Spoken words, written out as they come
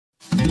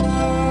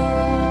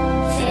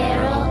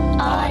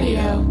Feral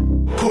Audio.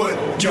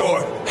 Put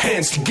your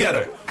hands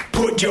together.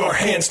 Put your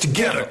hands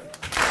together.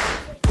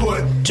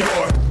 Put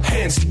your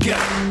hands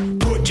together.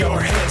 Put your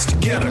hands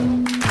together.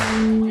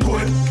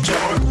 Put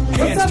your hands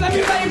What's up, together.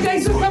 everybody?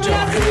 Thanks for coming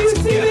out to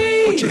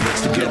UCB. Put your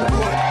hands together.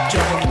 Put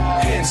your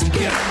hands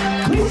together.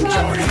 Please Put your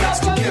clap hands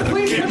yourself up. together.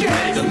 Please Get put your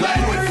hands ready to together.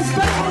 laugh. Very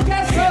special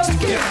guest Hands host,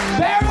 together.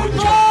 Barry Put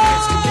your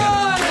hands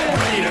together.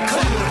 Get ready to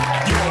clap.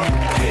 Put your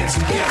hands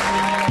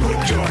together. Put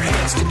your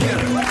hands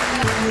together.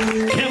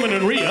 Kevin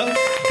and Rhea,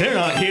 they're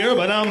not here,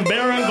 but I'm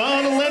Baron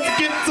Vaughn, and let's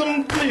get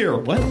some clear.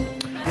 What?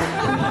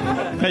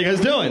 How you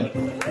guys doing?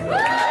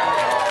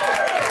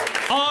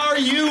 Are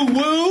you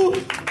woo?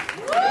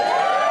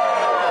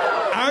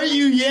 Are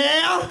you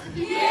yeah?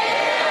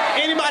 Yeah!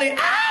 Anybody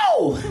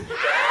ow?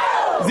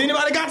 Has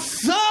anybody got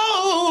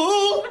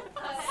soul?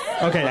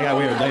 Okay, I got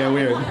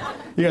weird.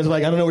 You guys are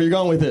like, I don't know where you're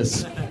going with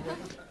this.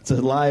 It's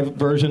a live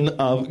version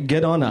of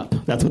Get On Up.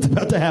 That's what's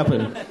about to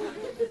happen.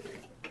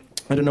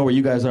 I don't know where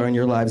you guys are in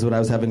your lives, but I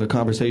was having a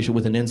conversation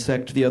with an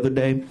insect the other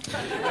day.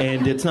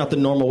 And it's not the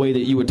normal way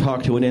that you would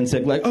talk to an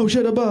insect like, oh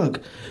shit, a bug.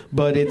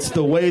 But it's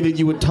the way that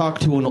you would talk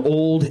to an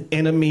old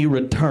enemy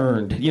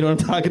returned. You know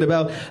what I'm talking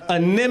about? A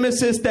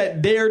nemesis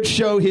that dared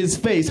show his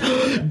face.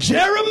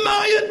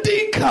 Jeremiah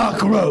D.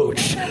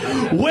 Cockroach.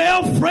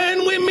 Well,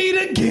 friend, we meet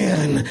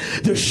again.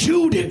 The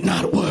shoe did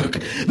not work.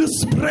 The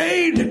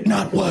spray did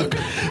not work.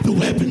 The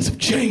weapons have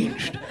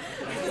changed.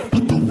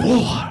 But the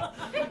war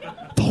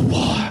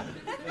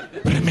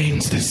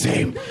remains the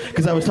same.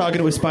 Because I was talking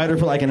to a spider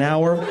for like an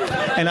hour,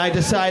 and I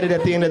decided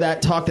at the end of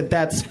that talk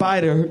that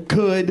spider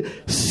could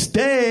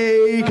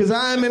stay, because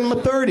I'm in my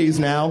 30s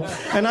now,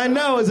 and I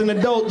know as an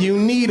adult you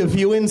need a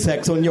few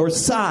insects on your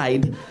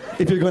side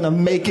if you're going to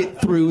make it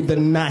through the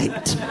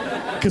night.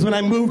 Because when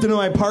I moved into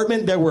my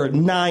apartment, there were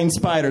 9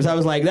 spiders. I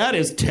was like, that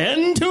is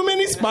 10 too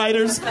many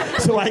spiders.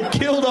 So I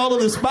killed all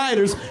of the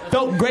spiders.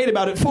 Felt great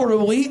about it for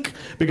a week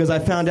because I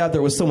found out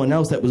there was someone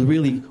else that was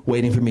really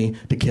waiting for me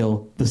to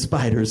kill the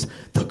spiders,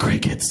 the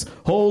crickets.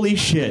 Holy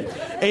shit.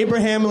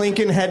 Abraham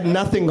Lincoln had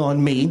nothing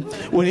on me.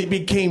 When it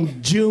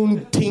became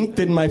Juneteenth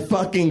in my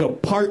fucking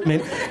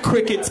apartment,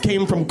 crickets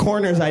came from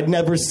corners I'd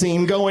never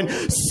seen going,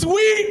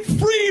 sweet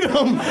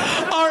freedom!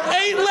 Our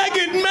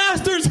 8-legged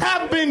masters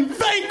have been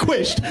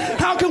vanquished!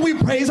 How can we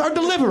praise our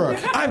deliverer?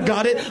 I've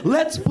got it.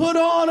 Let's put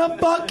on a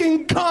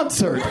fucking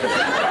concert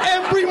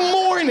every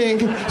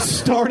morning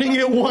starting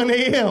at 1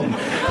 a.m.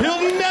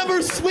 He'll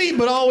never sleep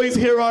but always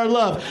hear our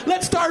love.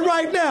 Let's start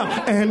right now.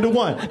 And a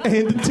 1,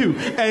 and a 2,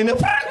 and a...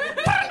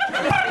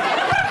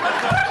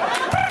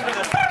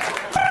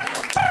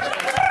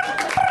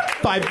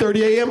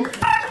 5:30 a.m.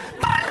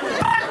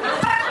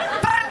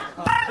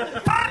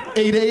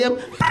 8 a.m.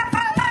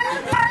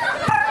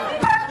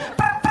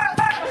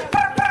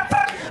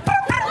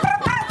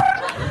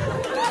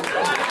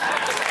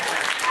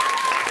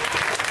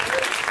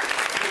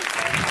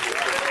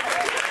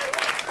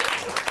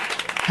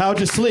 How'd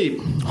you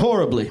sleep?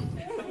 Horribly.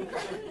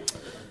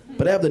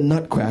 But I have the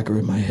nutcracker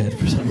in my head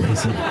for some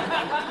reason.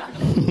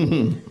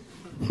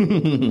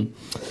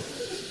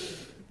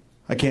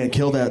 I can't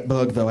kill that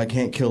bug, though. I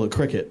can't kill a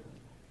cricket.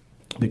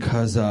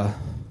 Because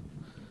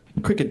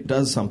cricket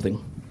does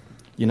something.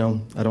 You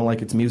know, I don't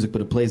like its music,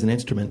 but it plays an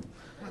instrument.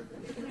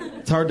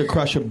 It's hard to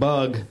crush a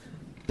bug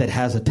that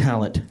has a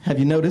talent. Have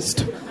you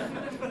noticed?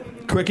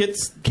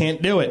 Crickets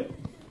can't do it.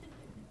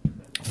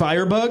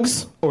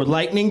 Firebugs or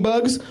lightning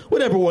bugs,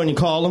 whatever one you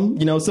call them.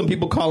 You know, some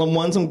people call them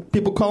one, some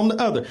people call them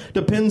the other.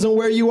 Depends on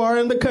where you are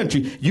in the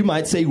country. You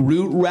might say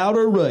root, route,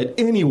 or rud.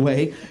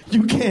 Anyway,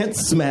 you can't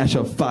smash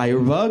a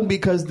firebug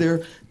because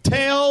their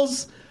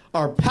tails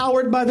are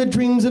powered by the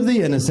dreams of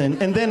the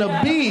innocent. And then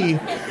a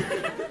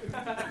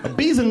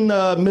bee's in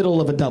the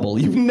middle of a double.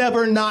 You've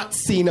never not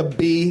seen a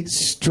bee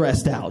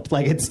stressed out.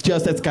 Like, it's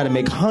got to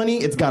make honey,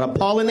 it's got to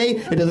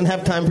pollinate, it doesn't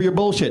have time for your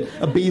bullshit.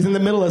 A bee's in the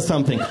middle of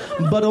something.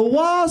 But a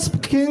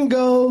wasp can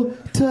go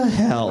to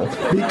hell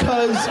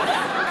because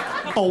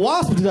a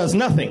wasp does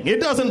nothing. It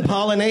doesn't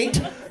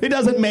pollinate, it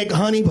doesn't make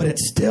honey, but it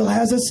still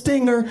has a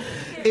stinger.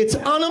 It's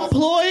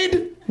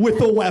unemployed with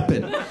a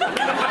weapon.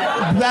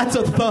 That's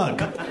a thug.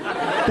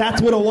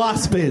 That's what a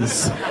wasp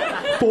is.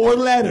 4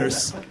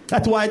 letters.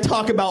 That's why I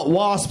talk about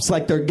wasps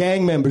like they're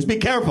gang members. Be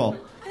careful.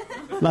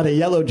 A lot of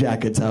yellow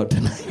jackets out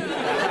tonight.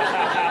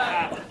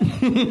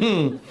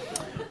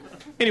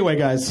 Anyway,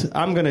 guys,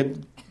 I'm going to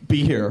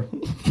be here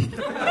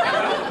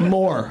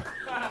more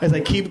as I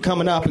keep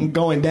coming up and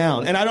going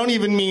down. And I don't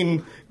even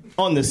mean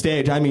on the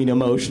stage. I mean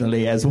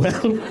emotionally as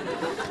well.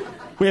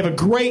 We have a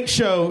great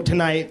show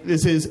tonight.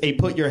 This is a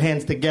Put Your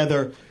Hands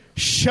Together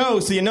show,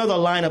 so you know the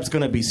lineup's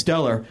going to be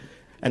stellar.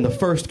 And the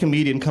first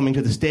comedian coming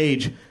to the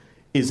stage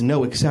is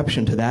no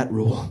exception to that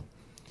rule.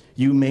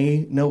 You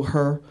may know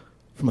her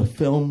from a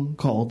film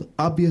called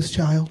Obvious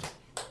Child.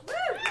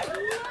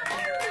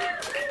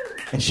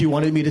 And she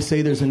wanted me to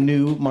say there's a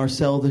new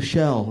Marcel the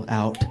Shell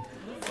out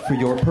for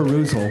your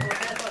perusal.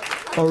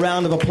 A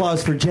round of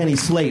applause for Jenny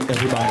Slate,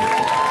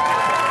 everybody.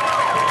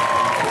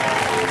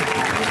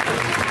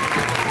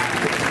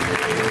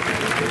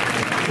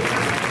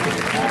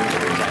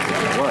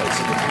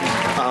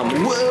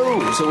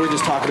 Whoa! So we're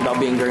just talking about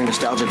being very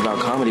nostalgic about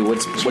comedy.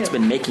 What's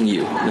been making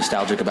you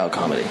nostalgic about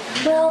comedy?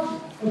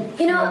 Well,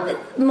 you know,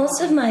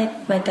 most of my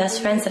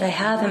best friends that I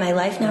have in my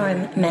life now I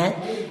met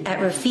at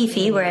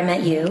Rafifi, where I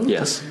met you.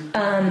 Yes.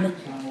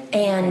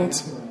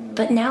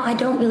 But now I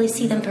don't really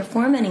see them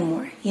perform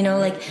anymore. You know,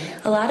 like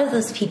a lot of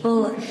those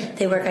people,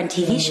 they work on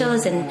TV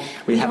shows and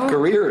we have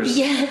careers.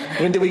 Yeah.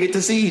 When did we get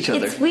to see each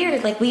other? It's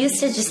weird. Like we used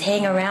to just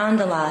hang around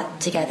a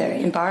lot together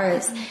in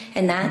bars,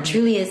 and that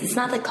truly is. It's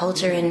not the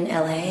culture in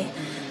LA.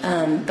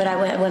 But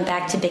I went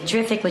back to Big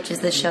Terrific, which is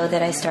the show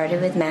that I started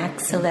with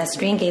Max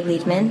Silvestri and Gabe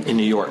Liedman. In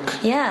New York.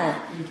 Yeah.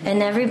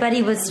 And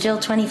everybody was still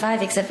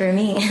 25 except for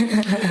me.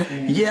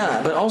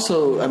 Yeah, but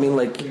also, I mean,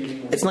 like,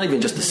 it's not even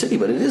just the city,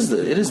 but it is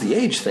the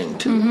age thing,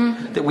 too.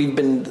 Mm-hmm. That we've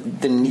been,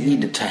 the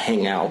need to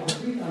hang out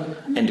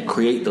and to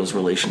create those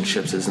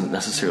relationships isn't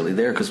necessarily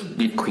there because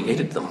we've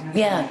created them.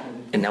 Yeah.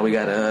 And now we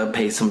gotta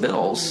pay some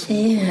bills.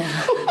 Yeah.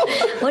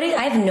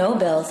 I have no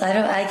bills. I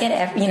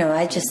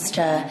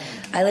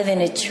live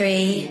in a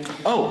tree.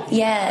 Oh.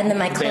 Yeah, and then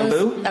my clothes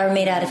Bamboo? are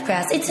made out of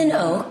grass. It's an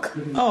oak.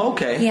 Oh,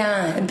 okay.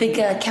 Yeah, a big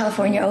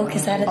California oak.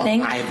 Is that a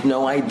thing? I have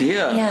no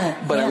idea. Yeah.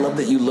 But I love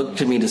that you looked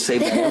to me to say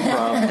the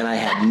improv, and I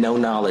had no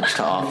knowledge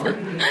to offer.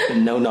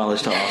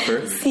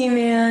 See,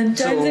 man,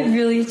 times have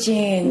really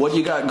changed. What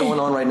you got going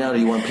on right now do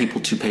you want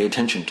people to pay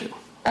attention to?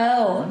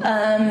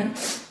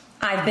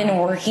 I've been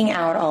working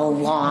out a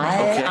lot.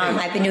 Okay.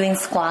 I've been doing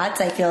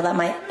squats. I feel that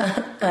my...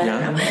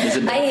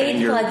 I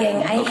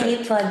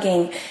hate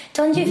plugging.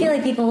 Don't you feel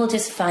like people will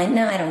just find...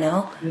 No, I don't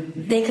know.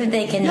 They can...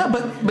 Yeah,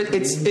 but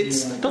it's...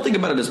 Don't think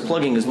about it as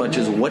plugging as much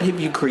as what have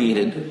you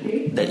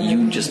created that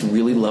you just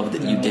really love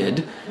that you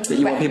did that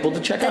you want people to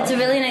check out. That's a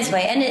really nice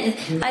way.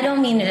 And I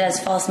don't mean it as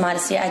false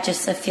modesty. I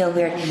just feel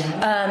weird.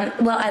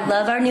 Well, I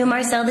love our new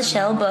Marcel the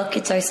Shell book.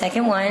 It's our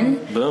second one.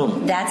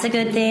 Boom. That's a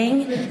good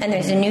thing. And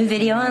there's a new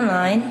video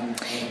online.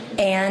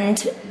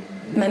 And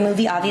my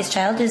movie Obvious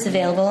Child is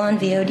available on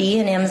VOD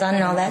and Amazon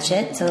and all that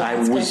shit. So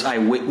I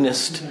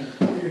witnessed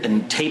a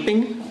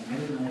taping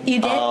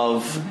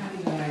of...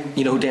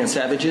 You know who Dan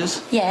Savage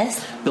is?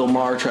 Yes. Bill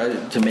Maher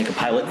tried to make a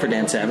pilot for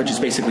Dan Savage. It's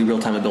basically real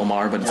time of Bill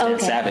Maher, but it's Dan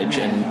Savage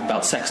and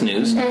about sex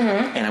news.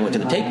 Mm-hmm. And I went to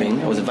the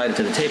taping. I was invited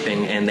to the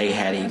taping, and they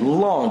had a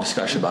long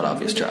discussion about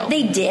Obvious Child.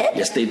 They did?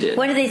 Yes, they did.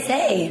 What did they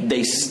say?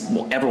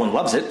 Everyone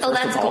loves it. Oh,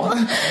 that's cool.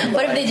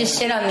 What if they just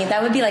shit on me?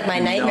 That would be like my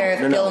nightmare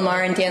if Bill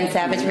Maher and Dan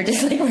Savage were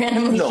just like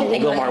randomly shitting on me.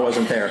 No, Bill Maher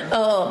wasn't there.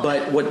 Oh.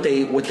 But what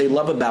they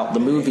love about the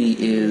movie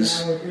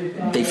is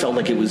they felt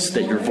like it was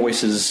that your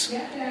voices...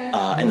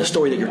 and the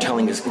story that you're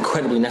telling is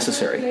incredibly necessary.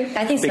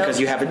 I think so. Because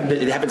you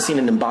haven't seen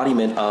an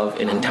embodiment of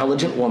an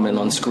intelligent woman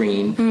on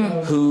screen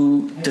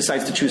who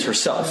decides to choose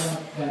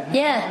herself.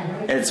 Yeah.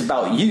 And it's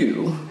about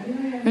you,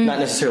 not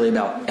necessarily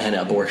about an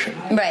abortion.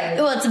 Right.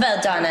 Well, it's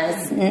about Donna.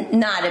 It's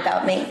not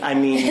about me. I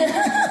mean,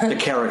 the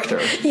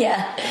character.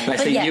 Yeah. When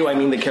I say you, I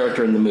mean the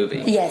character in the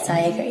movie. Yes, I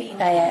agree.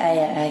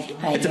 I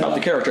it's about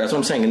the character. That's what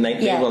I'm saying. And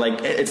they were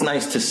like, it's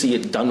nice to see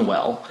it done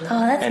well. Oh,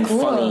 that's and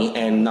cool. funny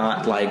and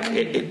not like,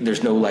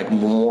 there's no like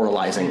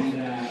moralizing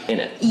in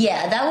it.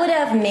 Yeah, that would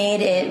have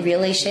made it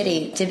really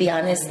shitty, to be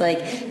honest. Like,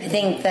 I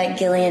think that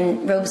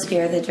Gillian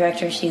Robespierre, the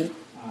director, she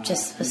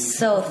just was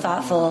so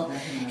thoughtful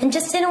and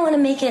just didn't want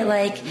to make it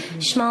like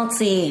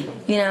schmaltzy,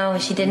 you know.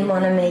 She didn't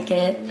want to make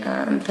it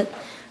but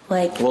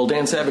like... Well,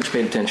 Dan Savage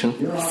paid attention.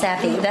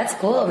 Sappy. That's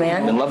cool,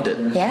 man. And loved it.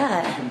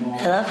 Yeah,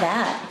 I love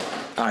that.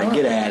 All right,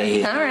 get out of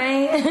here. All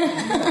right.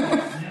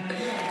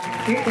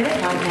 You're good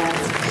at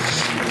podcasts.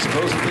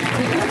 Supposedly.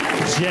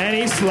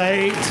 Jenny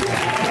Slate.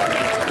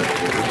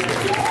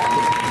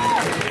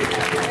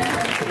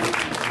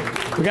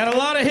 We got a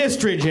lot of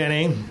history,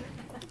 Jenny.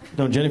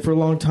 Known Jenny for a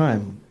long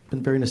time.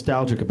 Been very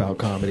nostalgic about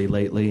comedy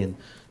lately, and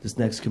this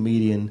next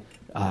comedian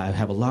I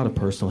have a lot of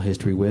personal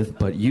history with,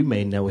 but you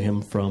may know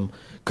him from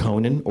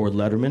Conan or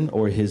Letterman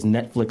or his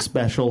Netflix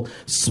special,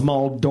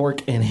 Small,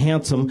 Dork, and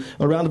Handsome.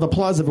 A round of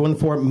applause, everyone,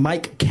 for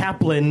Mike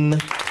Kaplan.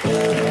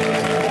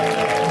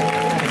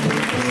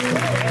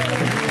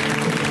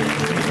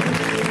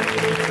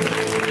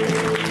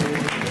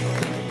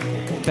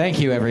 Thank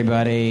you,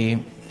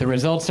 everybody. The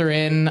results are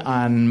in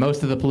on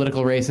most of the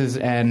political races,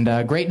 and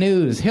great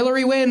news.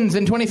 Hillary wins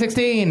in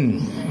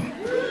 2016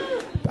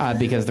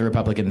 because the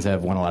Republicans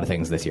have won a lot of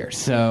things this year.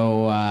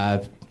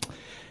 So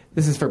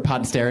this is for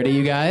posterity,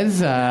 you guys.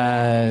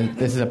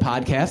 This is a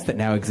podcast that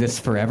now exists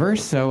forever,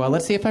 so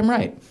let's see if I'm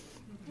right.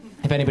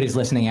 If anybody's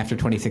listening after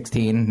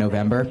 2016,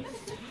 November,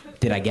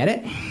 did I get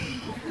it?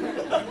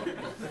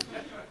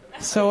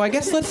 So I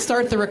guess let's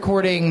start the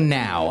recording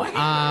now.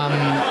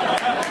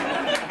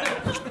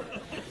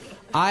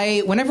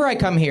 Whenever I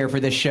come here for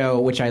this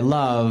show, which I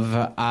love,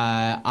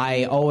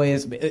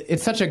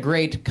 it's such a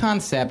great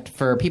concept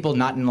for people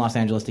not in Los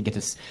Angeles to get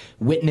to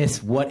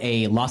witness what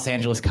a Los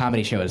Angeles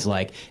comedy show is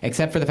like,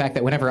 except for the fact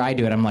that whenever I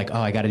do it, I'm like, oh,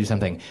 I got to do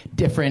something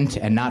different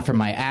and not from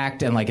my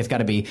act, and like it's got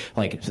to be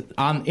like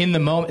in the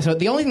moment. So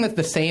the only thing that's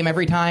the same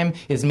every time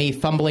is me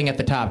fumbling at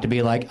the top to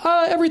be like,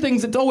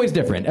 it's always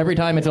different. Every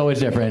time it's always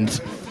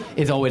different.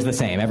 is always the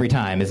same every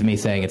time, is me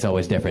saying it's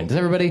always different. Does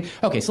everybody?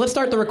 Okay, so let's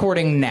start the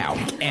recording now,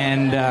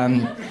 and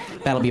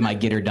that'll be my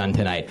getter done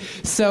tonight.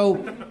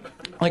 So,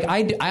 like,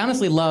 I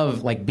honestly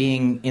love, like,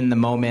 being in the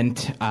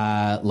moment,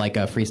 like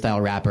a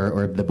freestyle rapper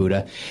or the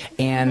Buddha,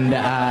 and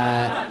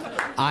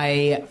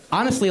I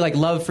honestly, like,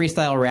 love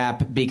freestyle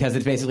rap because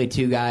it's basically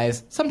two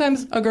guys,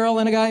 sometimes a girl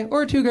and a guy,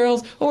 or two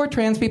girls, or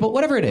trans people,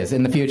 whatever it is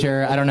in the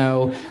future. I don't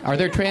know. Are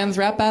there trans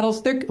rap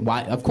battles?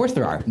 Why? Of course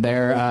there are.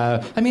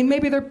 I mean,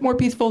 maybe they're more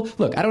peaceful.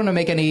 Look, I don't want to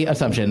make any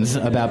assumptions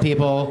about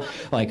people.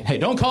 Like, hey,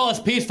 don't call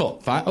us peaceful.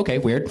 Fine. Okay,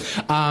 weird.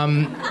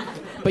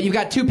 But you've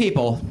got two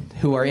people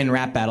who are in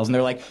rap battles, and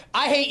they're like,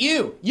 I hate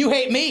you, you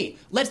hate me,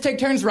 let's take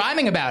turns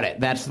rhyming about it.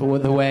 That's the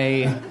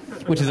way,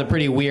 which is a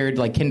pretty weird,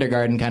 like,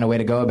 kindergarten kind of way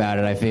to go about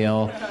it, I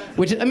feel.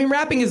 Which, I mean,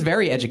 rapping is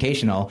very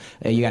educational.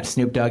 You got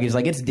Snoop Dogg, he's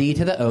like, it's D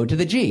to the O to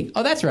the G.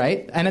 Oh, that's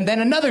right. And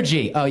then another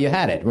G. Oh, you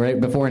had it right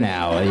before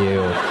now.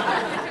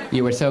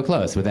 You were so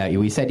close with that.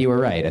 We said you were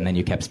right, and then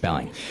you kept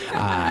spelling.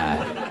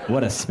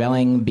 What a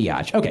spelling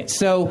biatch. Okay,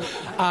 so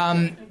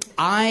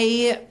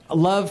I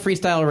love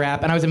freestyle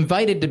rap, and I was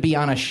invited to be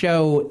on a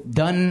show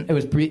it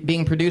was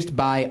being produced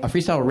by a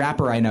freestyle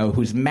rapper I know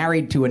who's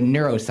married to a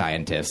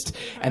neuroscientist.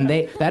 And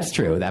that's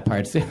true, that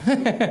part's...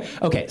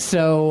 Okay,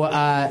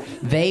 so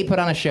they put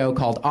on a show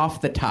called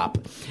Off the Top,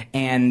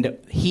 and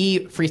he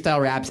freestyle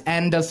raps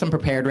and does some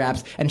prepared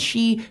raps, and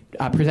she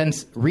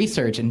presents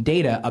research and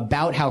data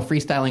about how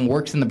freestyling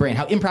works in the brain,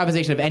 how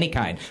improvisation of any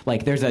kind,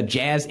 like there's a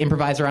jazz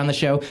improviser on the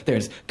show,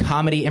 there's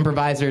comedy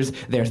improvisers,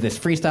 there's this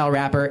freestyle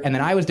rapper, and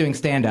then I was doing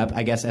stand-up,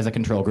 I guess, as a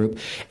control group,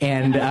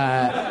 and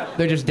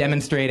they're just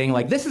demonstrating,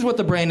 like, this is what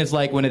the brain is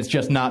like when it's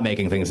just not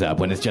making things up,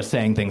 when it's just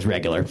saying things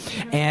regular.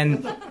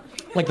 And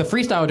like the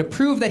freestyle, to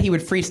prove that he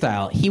would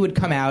freestyle, he would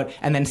come out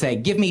and then say,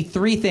 give me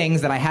 3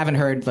 things that I haven't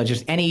heard, like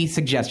just any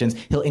suggestions.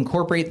 He'll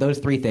incorporate those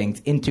 3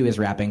 things into his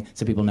rapping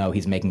so people know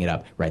he's making it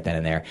up right then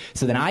and there.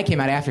 So then I came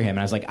out after him and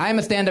I was like, I'm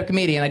a stand-up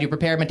comedian. I do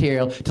prepared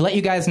material to let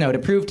you guys know, to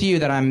prove to you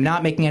that I'm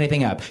not making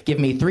anything up. Give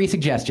me 3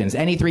 suggestions,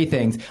 any 3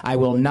 things. I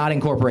will not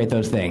incorporate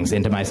those things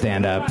into my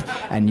stand-up,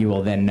 and you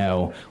will then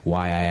know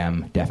why I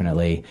am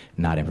definitely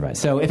not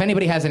improvised. So if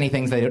anybody has any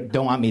things they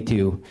don't want me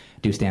to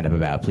do stand-up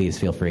about, please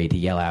feel free to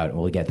yell out.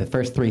 We'll get the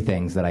first 3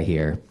 things that I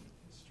hear.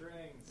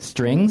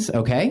 Strings,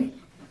 okay.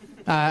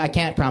 I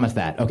can't promise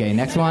that. Okay,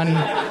 next one.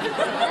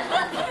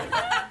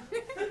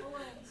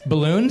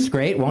 Balloons,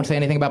 great. Won't say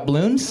anything about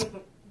balloons.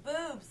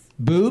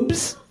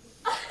 Boobs.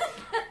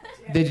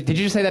 Did you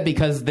just say that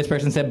because this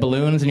person said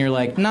balloons and you're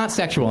like, not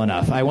sexual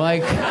enough? I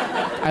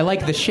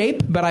like the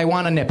shape, but I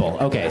want a nipple.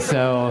 Okay,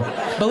 so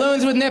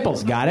balloons with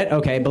nipples. Got it.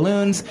 Okay,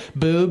 balloons,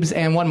 boobs,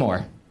 and one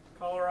more.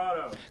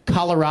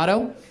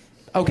 Colorado?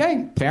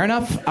 Okay, fair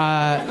enough.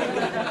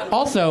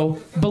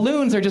 Also,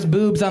 balloons are just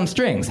boobs on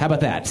strings. How about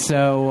that?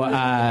 So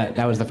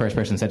that was the first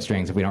person who said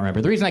strings, if we don't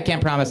remember. The reason I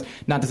can't promise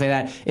not to say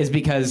that is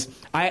because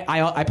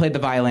I played the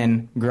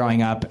violin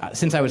growing up.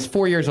 Since I was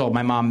 4 years old,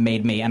 my mom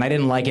made me, and I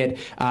didn't like it.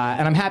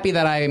 And I'm happy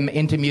that I'm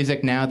into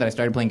music now, that I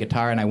started playing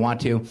guitar, and I want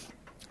to.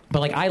 But,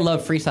 like, I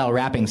love freestyle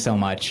rapping so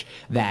much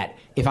that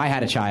if I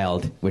had a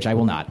child, which I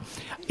will not,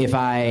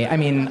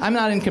 I'm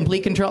not in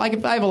complete control. I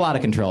have a lot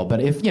of control, but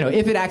if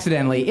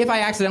I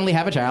accidentally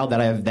have a child that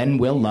I then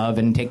will love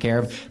and take care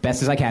of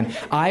best as I can,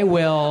 I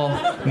will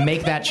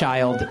make that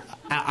child...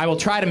 I will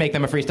try to make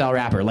them a freestyle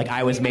rapper, like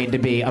I was made to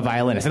be a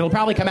violinist. It'll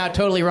probably come out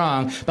totally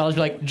wrong, but I'll just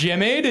be like,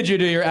 Jimmy, did you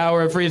do your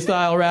hour of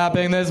freestyle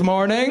rapping this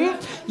morning?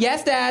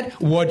 Yes, Dad.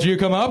 What'd you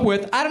come up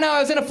with? I don't know, I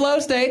was in a flow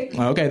state.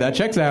 Okay, that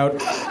checks out.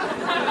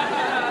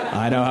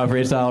 I know how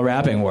freestyle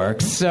rapping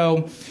works.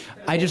 So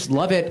I just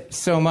love it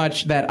so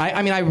much that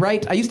I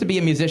write. I used to be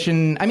a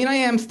musician. I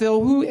am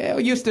still.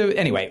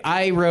 Anyway,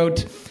 I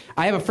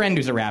have a friend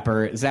who's a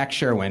rapper, Zach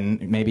Sherwin.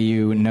 Maybe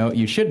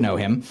you should know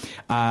him.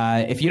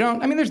 If you don't,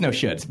 there's no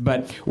shoulds.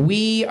 But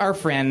we are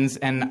friends,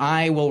 and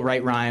I will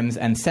write rhymes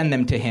and send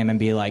them to him and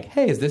be like,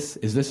 hey, is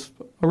this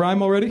a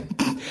rhyme already?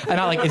 And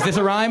I'm like, is this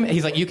a rhyme?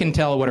 He's like, you can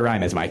tell what a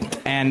rhyme is, Mike.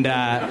 And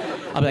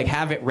I'll be like,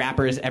 have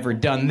rappers ever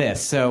done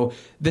this? So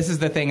this is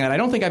the thing that I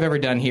don't think I've ever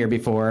done here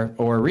before,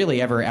 or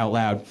really ever out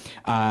loud.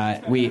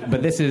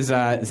 But this is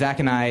Zach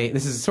and I.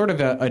 This is sort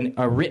of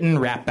a written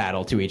rap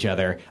battle to each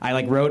other.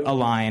 I wrote a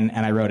line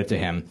and I wrote it to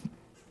him.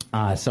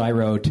 So I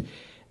wrote,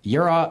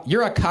 "You're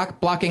a cock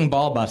blocking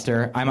ball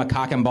buster. I'm a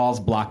cock and balls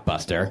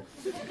blockbuster."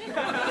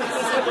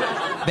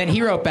 Then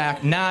he wrote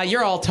back, "Nah,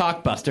 you're all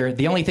talk buster.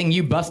 The only thing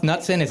you bust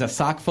nuts in is a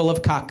sock full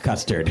of cock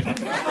custard."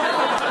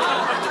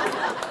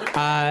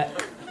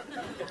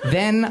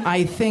 Then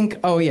I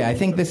think,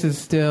 this is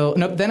still...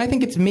 No, then I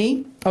think it's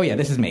me. Oh, yeah,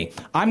 this is me.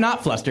 I'm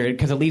not flustered,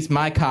 because at least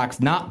my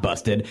cock's not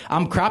busted.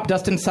 I'm crop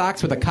dusting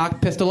socks with a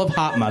cock pistol of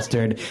hot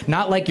mustard.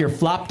 Not like your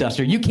flop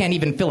duster. You can't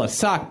even fill a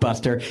sock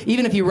buster,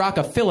 even if you rock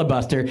a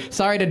filibuster.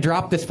 Sorry to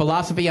drop this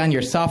philosophy on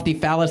your softy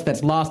phallus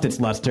that's lost its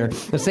luster.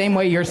 The same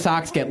way your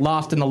socks get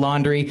lost in the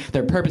laundry,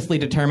 they're purposely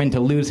determined to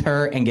lose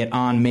her and get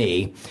on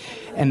me.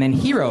 And then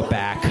he wrote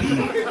back...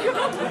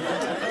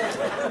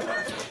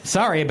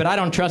 Sorry, but I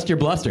don't trust your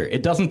bluster.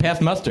 It doesn't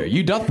pass muster.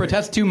 You doth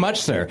protest too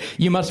much, sir.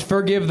 You must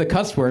forgive the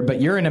cuss word,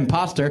 but you're an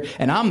imposter,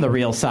 and I'm the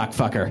real sock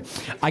fucker.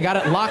 I got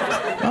it locked.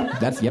 Oh,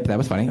 that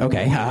was funny.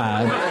 Okay.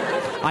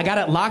 I got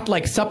it locked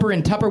like supper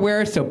in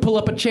Tupperware, so pull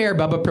up a chair,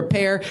 Bubba,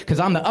 prepare, because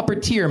I'm the upper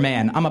tier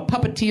man. I'm a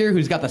puppeteer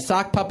who's got the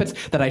sock puppets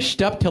that I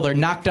shtup till they're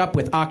knocked up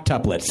with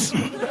octuplets.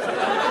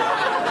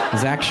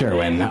 Zach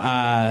Sherwin.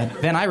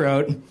 Then I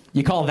wrote,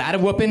 you call that a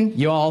whoopin'?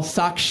 You all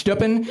sock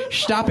stuppin'?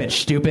 Stop it,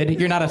 stupid.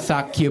 You're not a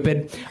sock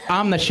cupid.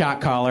 I'm the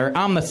shot caller.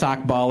 I'm the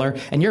sock baller.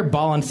 And you're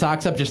balling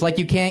socks up just like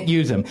you can't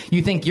use them.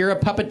 You think you're a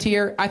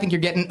puppeteer? I think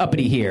you're getting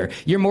uppity here.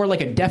 You're more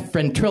like a deaf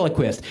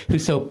ventriloquist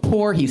who's so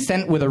poor he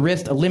sent with a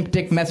wrist a limp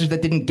dick message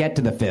that didn't get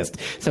to the fist.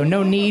 So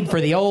no need for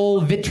the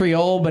old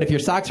vitriol, but if your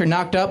socks are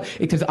knocked up, it's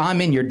because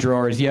I'm in your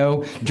drawers,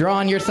 yo.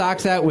 Drawing your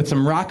socks out with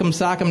some rock'em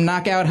sock'em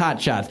knockout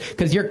hot shots.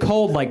 Because you're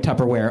cold like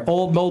Tupperware.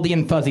 Old, moldy,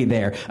 and fuzzy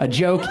there. A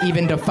joke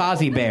even to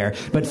Fozzie Bear.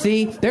 But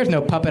see, there's no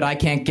puppet I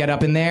can't get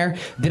up in there.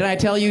 Did I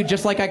tell you,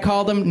 just like I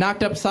called them,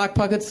 knocked up sock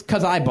puppets?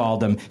 Cause I balled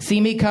them. See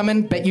me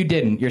coming? Bet you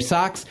didn't. Your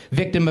socks,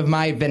 victim of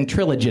my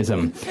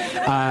ventrilogism.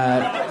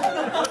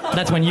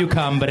 That's when you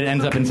come, but it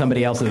ends up in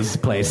somebody else's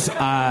place.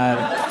 Then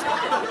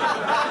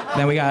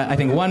we got, I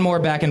think, one more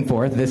back and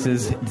forth. This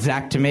is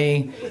Zach to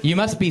me. You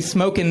must be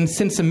smoking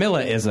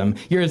Cincimilla-ism.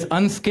 You're as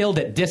unskilled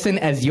at dissin'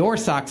 as your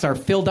socks are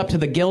filled up to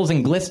the gills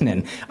and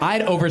glistening.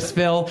 I'd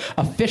overspill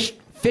a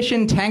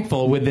fishin'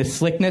 tankful with this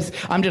slickness.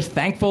 I'm just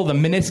thankful the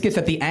meniscus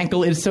at the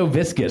ankle is so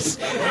viscous.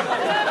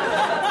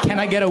 Can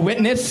I get a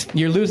witness?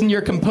 You're losing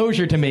your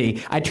composure to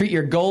me. I treat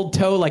your gold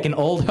toe like an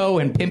old hoe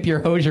and pimp your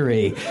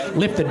hosiery.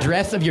 Lift the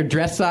dress of your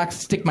dress socks,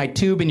 stick my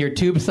tube in your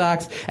tube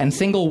socks, and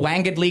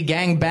single-wangedly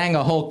gang bang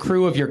a whole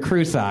crew of your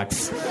crew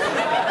socks.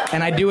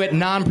 And I do it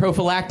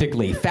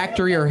non-prophylactically.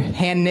 Factory or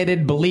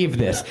hand-knitted, believe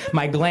this.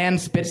 My gland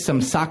spits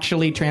some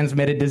sexually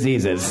transmitted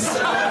diseases.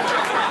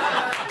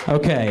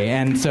 Okay,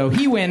 and so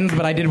he wins,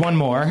 but I did one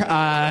more.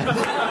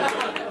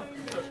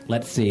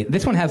 Let's see.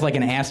 This one has like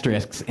an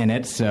asterisk in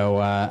it, so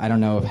I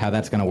don't know how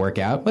that's going to work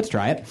out. Let's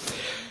try it.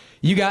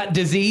 You got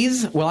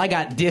disease? Well, I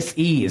got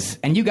dis-ease.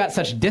 And you got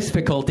such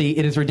difficulty,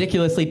 it is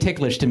ridiculously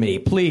ticklish to me.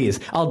 Please,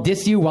 I'll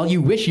diss you while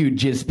you wish you'd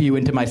jizz spew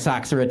into my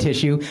socks or a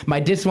tissue.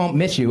 My diss won't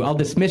miss you. I'll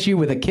dismiss you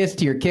with a kiss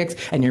to your kicks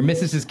and your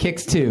missus's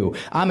kicks too.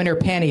 I'm in her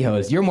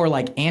pantyhose. You're more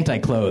like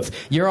anti-clothes.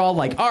 You're all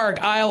like, arg,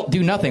 I'll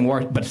do nothing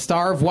but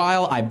starve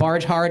while I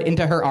barge hard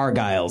into her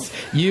argyles.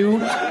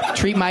 You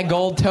treat my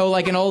gold toe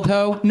like an old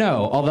hoe?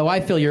 No, although I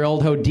feel your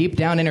old hoe deep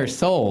down in her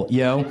soul,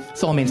 yo.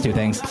 Soul means two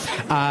things.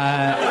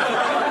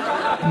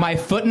 My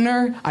foot in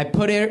her, I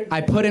put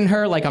in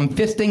her like I'm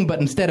fisting, but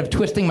instead of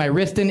twisting my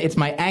wrist in, it's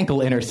my ankle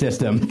in her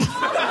system.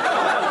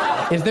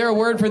 Is there a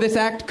word for this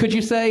act, could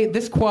you say?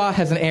 This qua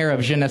has an air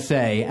of je ne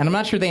sais, and I'm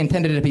not sure they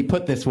intended it to be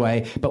put this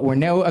way, but where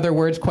no other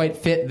words quite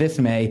fit, this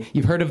may.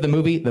 You've heard of the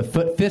movie The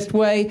Foot Fist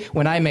Way?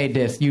 When I made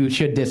this, you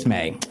should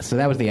dismay. So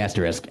that was the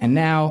asterisk. And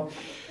now,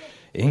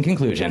 in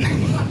conclusion...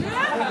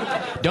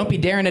 Don't be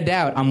daring to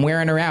doubt I'm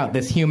wearing her out,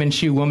 this human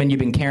shoe woman you've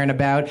been caring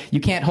about. You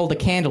can't hold a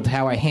candle to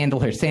how I handle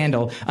her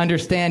sandal.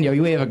 Understand, yo,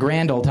 you have a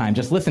grand old time.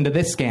 Just listen to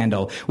this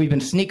scandal. We've been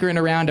sneakering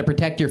around to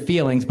protect your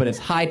feelings, but it's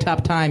high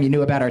top time you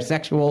knew about our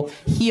sexual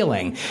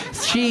healing.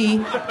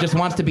 She just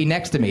wants to be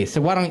next to me,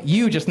 so why don't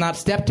you just not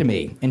step to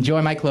me?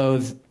 Enjoy my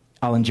clothes,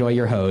 I'll enjoy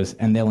your hose,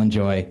 and they'll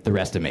enjoy the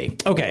rest of me.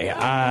 Okay,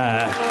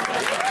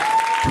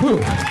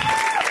 whew.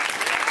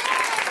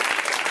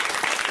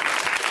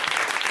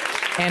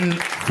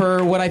 And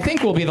for what I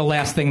think will be the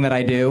last thing that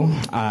I do,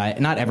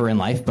 not ever in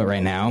life, but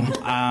right now,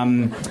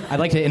 I'd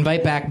like to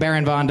invite back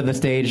Baron Vaughn to the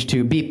stage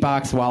to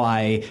beatbox while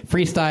I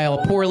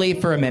freestyle poorly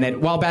for a minute.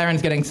 While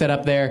Baron's getting set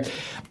up there, Check.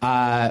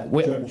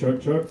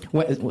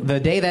 the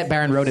day that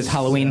Baron wrote his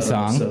Halloween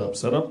song...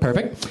 Set up.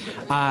 Perfect.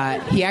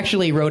 He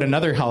actually wrote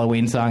another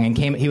Halloween song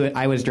and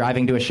I was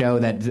driving to a show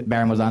that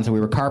Baron was on, so we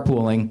were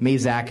carpooling. Me,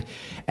 Zach,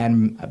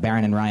 and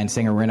Baron and Ryan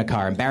Singer were in a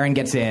car. And Baron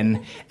gets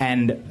in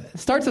and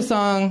starts a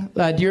song.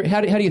 How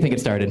do you think it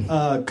started?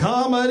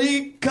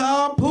 Comedy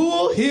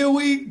carpool, here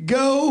we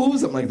go.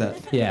 Something like that.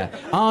 Yeah.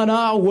 On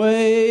our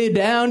way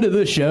down to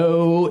the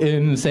show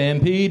in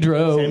San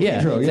Pedro.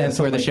 That's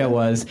where the show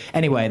was.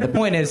 Anyway, the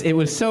point is, it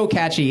was so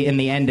catchy in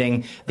the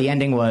ending. The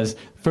ending was,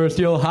 first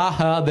you'll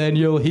ha-ha, then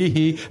you'll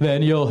hee-hee,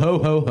 then you'll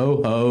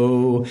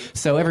ho-ho-ho-ho.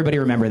 So everybody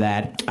remember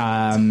that.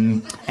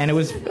 And it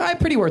was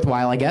pretty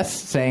worthwhile, I guess,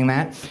 saying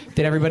that.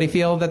 Did everybody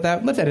feel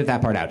that? Let's edit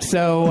that part out.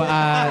 So,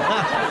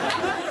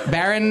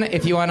 Baron,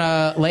 if you want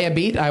to lay a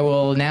beat, I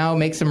will now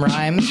make some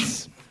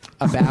rhymes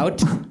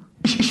about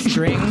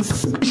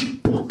strings,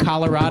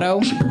 Colorado,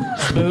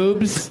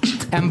 boobs,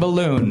 and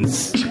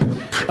balloons.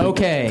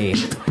 Okay.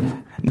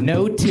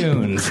 No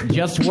tunes,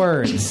 just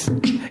words.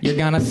 You're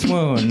gonna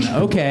swoon.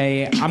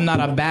 Okay, I'm not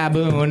a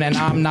baboon and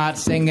I'm not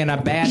singing a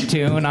bad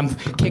tune. I'm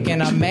kicking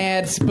a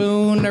mad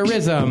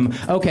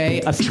spoonerism.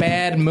 Okay, a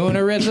spad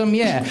moonerism?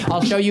 Yeah,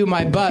 I'll show you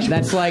my butt.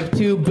 That's like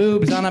 2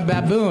 boobs on a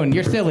baboon.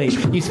 You're silly.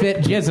 You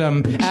spit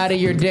jism out of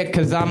your dick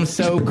cause I'm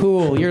so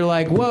cool. You're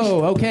like,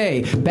 whoa,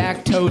 okay,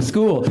 back toe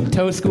school.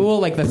 Toe school,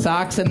 like the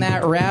socks in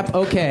that rap?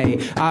 Okay,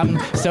 I'm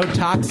so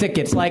toxic,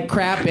 it's like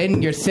crap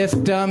in your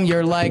system.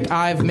 You're like,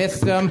 I've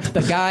missed them.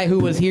 The guy who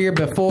was here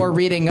before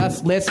reading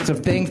us lists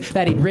of things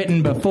that he'd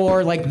written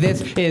before, like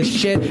this is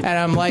shit. And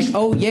I'm like,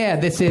 oh yeah,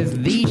 this is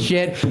the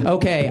shit.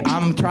 Okay,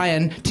 I'm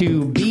trying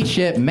to be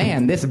shit.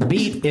 Man, this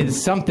beat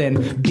is something.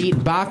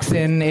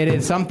 Beatboxing, it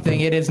is something.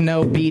 It is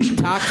no beat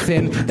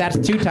toxin. That's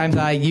 2 times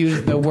I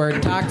use the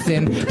word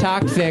toxin.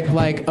 Toxic,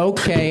 like,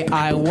 okay,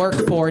 I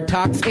work for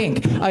Tox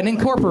Inc., an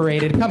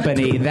incorporated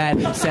company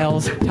that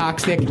sells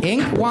toxic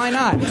ink. Why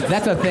not?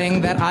 That's a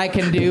thing that I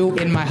can do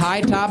in my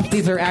high tops.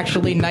 These are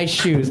actually nice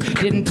shoes.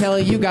 Didn't tell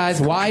you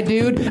guys why,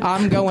 dude.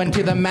 I'm going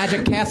to the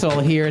magic castle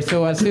here,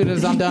 so as soon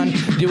as I'm done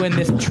doing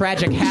this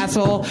tragic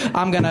hassle,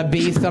 I'm gonna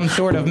be some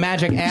sort of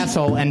magic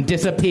asshole and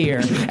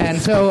disappear.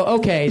 And so,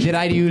 okay, did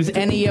I use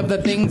any of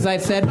the things I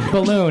said?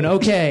 Balloon,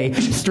 okay.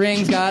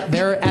 Strings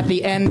they're at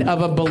the end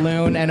of a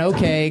balloon, and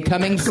okay,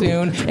 coming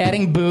soon,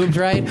 adding boobs,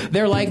 right?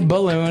 They're like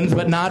balloons,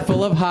 but not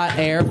full of hot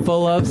air,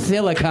 full of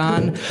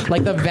silicon,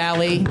 like the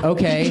valley,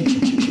 okay.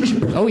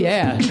 Oh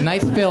yeah,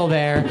 nice fill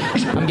there.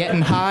 I'm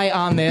getting high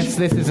on this.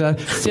 This is a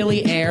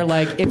silly air,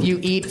 like if you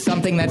eat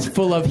something that's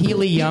full of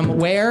helium,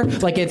 where?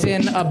 Like it's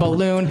in a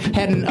balloon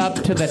heading up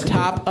to the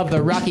top of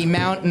the Rocky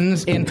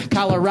Mountains in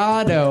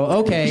Colorado.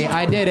 Okay,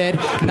 I did it.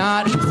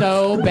 Not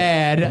so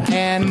bad.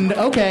 And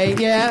okay,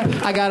 yeah,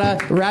 I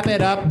gotta wrap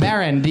it up.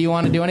 Baron, do you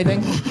want to do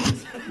anything?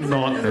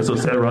 Not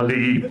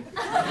necessarily.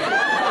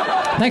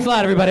 Thanks a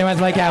lot, everybody. My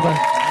name's Mike Kaplan.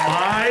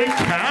 Mike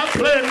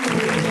Kaplan.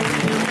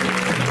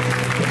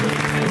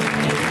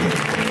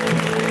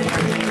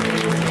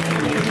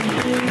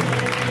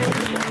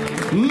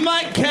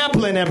 Mike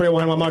Kaplan,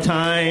 everyone, one more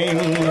time.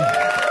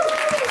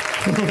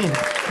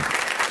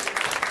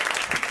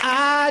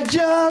 I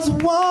just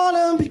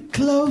wanna be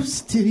close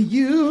to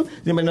you. Does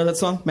anybody know that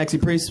song?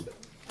 Maxi Priest?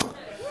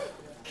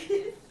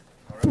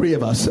 3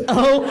 of us.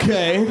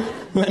 Okay.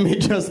 Let me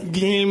just...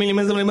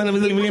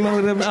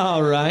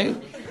 All right.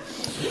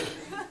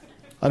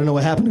 I don't know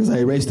what happened because I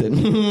erased it.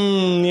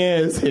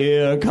 Yes,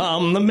 here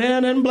come the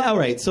men in black. All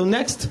right, so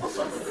next...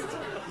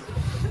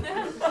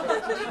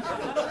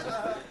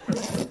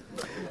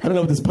 I don't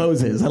know what this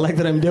pose is. I like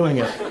that I'm doing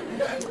it.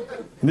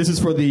 This is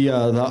for the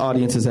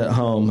audiences at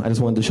home. I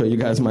just wanted to show you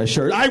guys my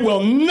shirt. I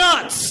will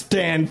not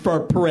stand for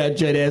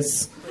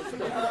prejudice.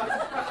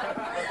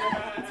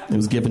 It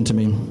was given to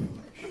me.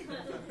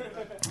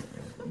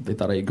 They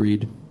thought I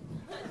agreed.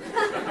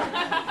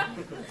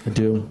 I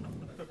do.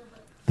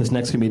 This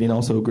next comedian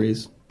also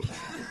agrees.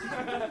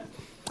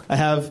 I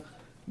have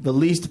the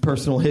least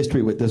personal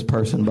history with this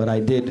person, but I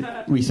did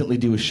recently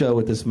do a show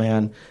with this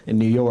man in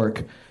New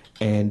York.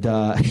 And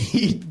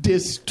he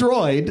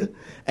destroyed,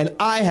 and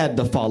I had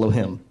to follow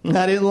him.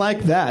 I didn't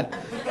like that,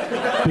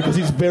 because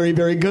he's very,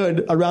 very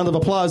good. A round of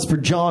applause for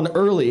John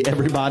Early,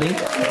 everybody.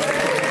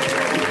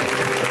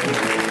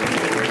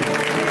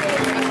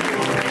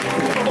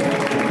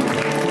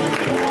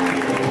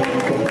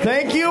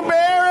 Thank you,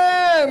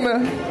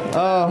 Baron!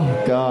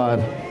 Oh, God.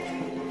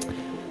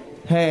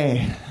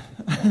 Hey.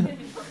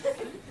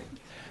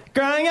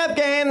 Growing up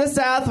gay in the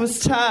South was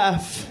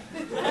tough.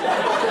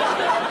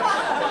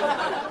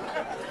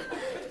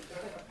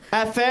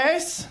 At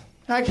first,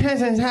 I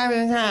couldn't have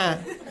it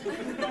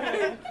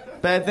time.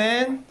 But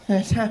then,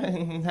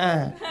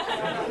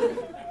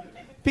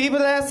 people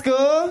at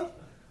school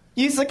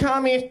used to call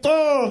me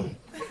fool.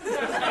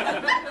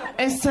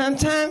 And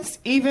sometimes,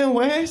 even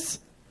worse,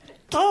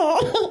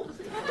 fool.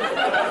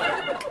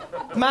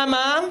 My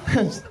mom,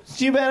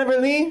 you better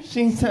believe,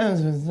 she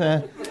tells me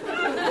that.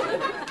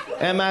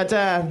 And my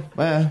dad,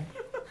 well,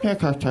 in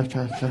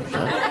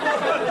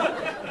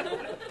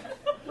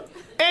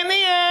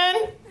the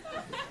end,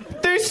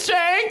 through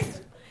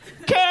strength,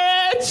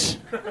 courage,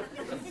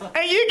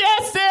 and you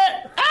guessed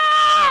it,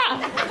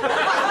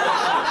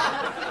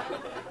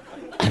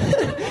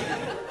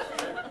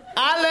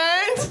 I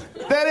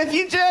learned that if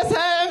you just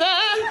have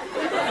that,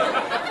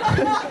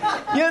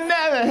 you'll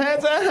never have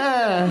to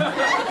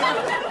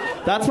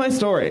have. That's my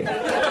story.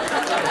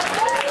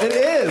 It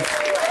is.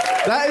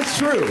 That is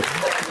true.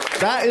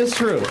 That is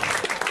true.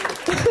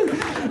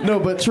 No,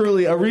 but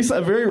truly, a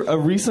recent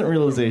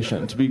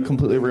realization, to be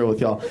completely real with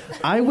y'all.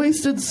 I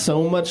wasted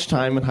so much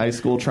time in high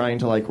school trying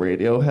to like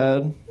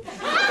Radiohead.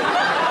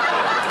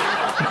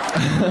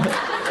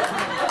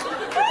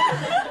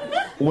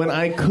 When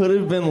I could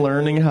have been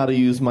learning how to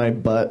use my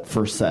butt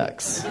for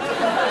sex.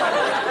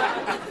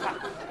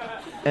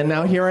 And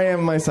now here I am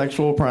in my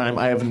sexual prime.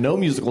 I have no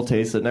musical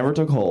taste that never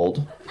took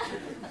hold.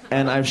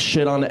 And I've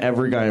shit on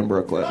every guy in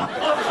Brooklyn.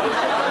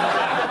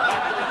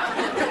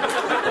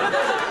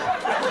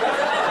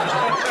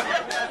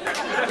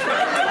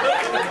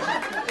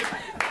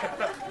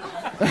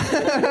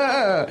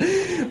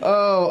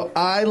 Oh,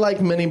 I,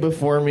 like many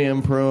before me,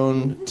 am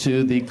prone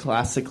to the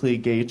classically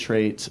gay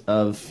trait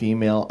of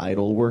female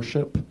idol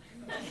worship.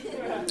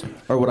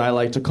 Or what I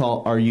like to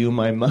call, "Are you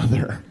my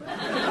mother?"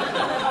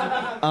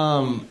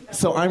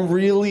 So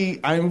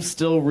I'm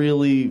still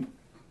really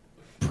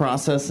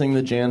processing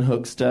the Jan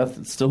Hooks death.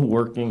 It's still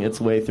working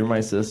its way through my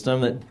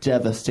system. That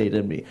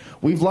devastated me.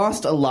 We've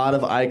lost a lot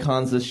of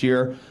icons this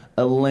year.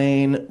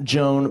 Elaine,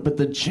 Joan, but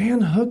the Jan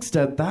Hooks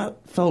death, that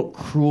felt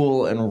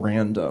cruel and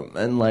random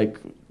and like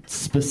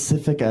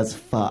specific as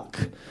fuck.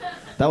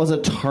 That was a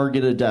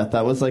targeted death.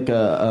 That was like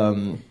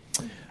a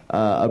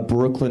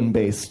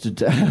Brooklyn-based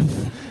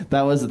death.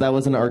 That was an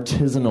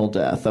artisanal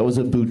death. That was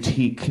a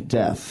boutique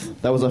death.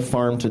 That was a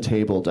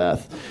farm-to-table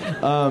death.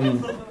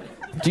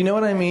 Do you know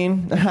what I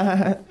mean?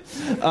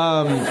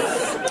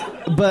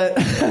 But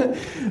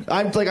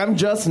I'm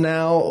just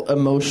now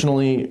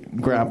emotionally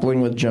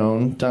grappling with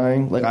Joan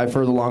dying. Like,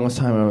 for the longest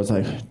time I was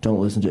like, don't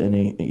listen to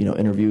any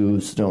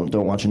interviews, don't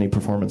watch any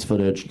performance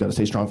footage, you gotta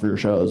stay strong for your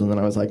shows. And then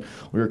I was like,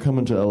 we're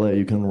coming to LA,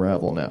 you can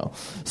unravel now.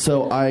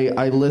 So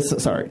I listen,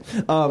 sorry.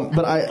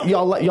 But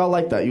y'all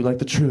like that, you like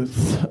the truth.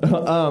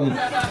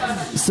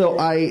 So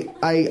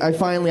I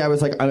finally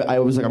was like,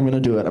 I'm gonna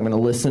do it. I'm gonna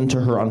listen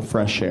to her on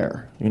Fresh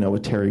Air,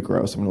 with Terry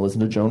Gross. I'm gonna listen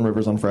to Joan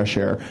Rivers on Fresh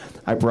Air.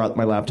 I brought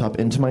my laptop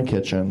into my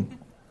kitchen.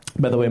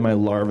 By the way, my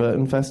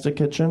larva-infested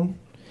kitchen.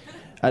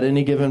 At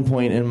any given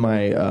point in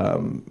my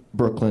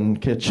Brooklyn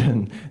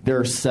kitchen, there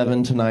are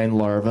 7 to 9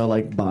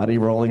 larvae body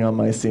rolling on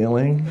my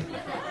ceiling.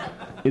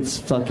 It's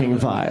fucking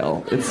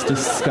vile. It's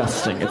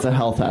disgusting. It's a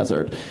health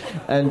hazard.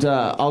 And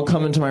I'll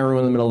come into my room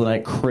in the middle of the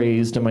night,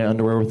 crazed in my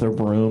underwear with a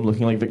broom,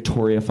 looking like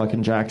Victoria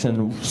fucking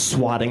Jackson,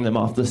 swatting them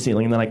off the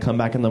ceiling. And then I come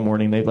back in the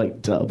morning,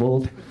 they've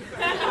doubled.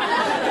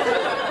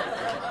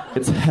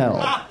 It's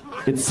hell.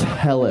 It's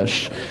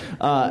hellish.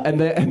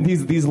 And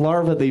these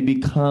larvae, they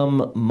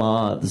become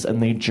moths, and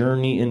they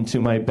journey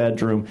into my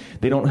bedroom.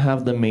 They don't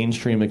have the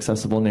mainstream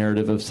accessible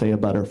narrative of, say, a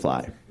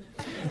butterfly.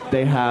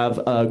 They have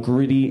a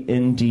gritty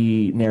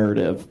indie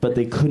narrative, but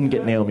they couldn't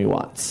get Naomi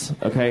Watts,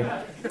 okay?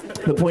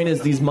 The point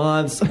is, these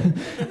moths,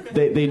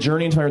 they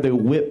journey into my room, they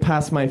whip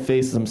past my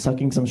face as I'm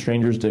sucking some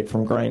stranger's dick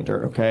from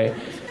Grindr, okay?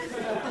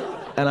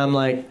 And I'm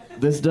like,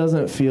 this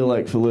doesn't feel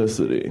like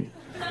Felicity.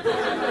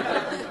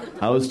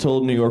 I was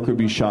told New York would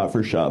be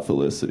shot-for-shot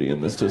Felicity,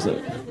 and this doesn't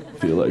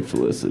feel like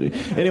Felicity.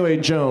 Anyway,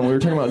 Joan, we were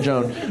talking about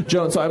Joan.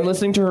 Joan, so I'm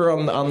listening to her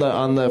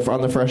on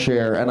the Fresh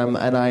Air,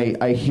 and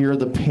I hear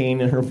the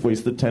pain in her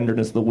voice, the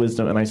tenderness, the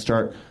wisdom, and I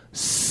start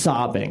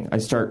sobbing. I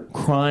start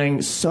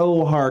crying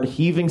so hard,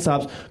 heaving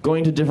sobs,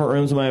 going to different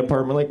rooms in my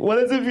apartment, like, what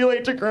does it feel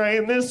like to cry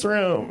in this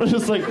room?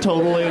 Just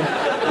totally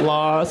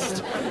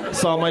lost.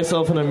 Saw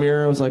myself in a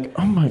mirror. I was like,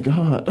 oh my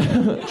God,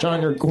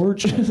 John, you're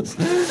gorgeous.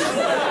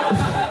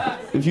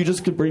 If you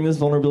just could bring this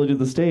vulnerability to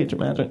the stage,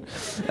 imagine.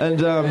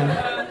 And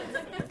I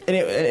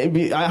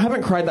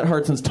haven't cried that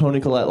hard since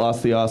Toni Collette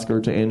lost the Oscar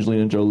to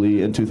Angelina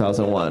Jolie in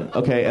 2001.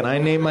 Okay, and I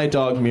named my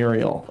dog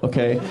Muriel.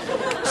 Okay,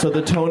 so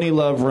the Toni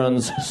love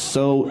runs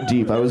so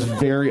deep. I was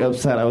very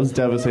upset. I was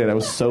devastated. I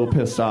was so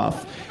pissed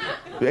off.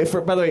 By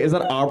the way, is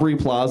that Aubrey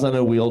Plaza in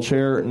a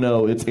wheelchair?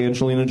 No, it's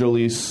Angelina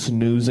Jolie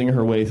snoozing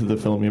her way through the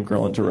film of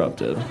Girl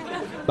Interrupted.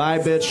 Bye,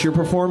 bitch. Your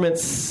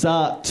performance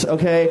sucked,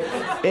 okay?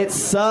 It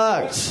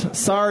sucked.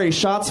 Sorry,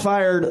 shots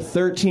fired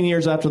 13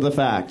 years after the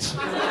fact.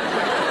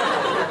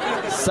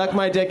 Suck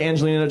my dick,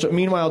 Angelina.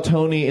 Meanwhile,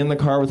 Toni in the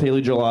car with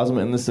Haley Joel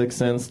Osment in The Sixth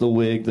Sense, the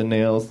wig, the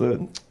nails,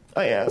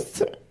 I asked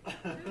her,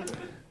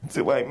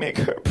 do I make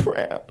her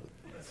proud?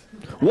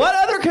 What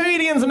other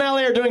comedians in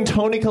LA are doing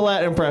Toni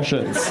Collette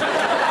impressions?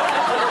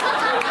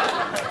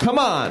 Come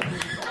on.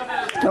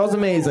 That was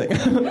amazing.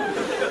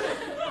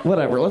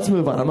 Whatever, let's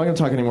move on. I'm not going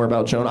to talk anymore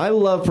about Joan. I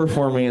love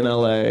performing in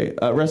LA.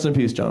 Rest in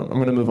peace, Joan. I'm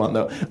going to move on,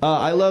 though.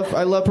 I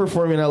love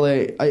performing in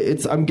LA.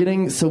 I'm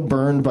getting so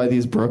burned by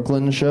these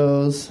Brooklyn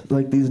shows,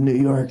 these New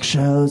York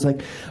shows. I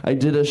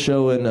did a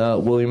show in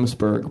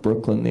Williamsburg,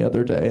 Brooklyn, the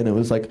other day, and it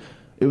was like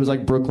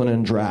Brooklyn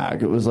in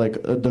drag. It was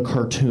like the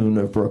cartoon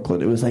of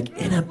Brooklyn. It was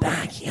in a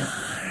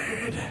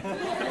backyard,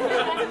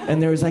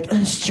 and there was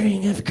a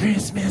string of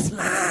Christmas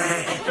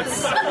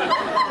lights.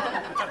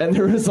 And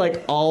there was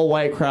all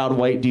white crowd,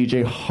 white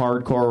DJ,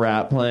 hardcore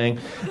rap playing.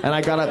 And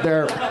I got up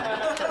there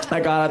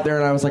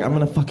and I was like, I'm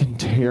going to fucking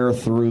tear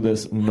through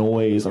this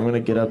noise. I'm going to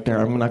get up there.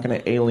 I'm not going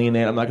to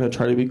alienate. I'm not going to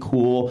try to be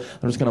cool.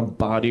 I'm just going to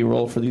body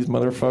roll for these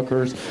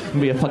motherfuckers. I'm going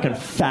to be a fucking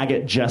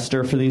faggot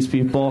jester for these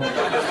people.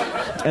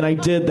 And I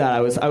did that.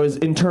 I was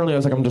internally, I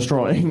was like, I'm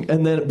destroying.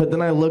 But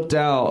then I looked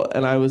out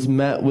and I was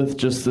met with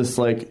just this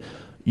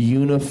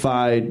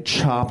unified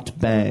chopped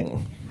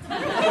bang.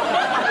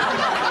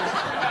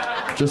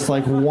 Just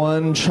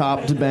one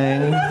chopped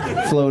bang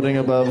floating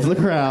above the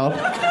crowd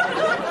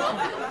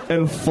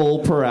and full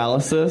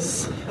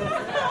paralysis.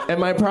 And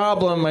my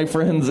problem, my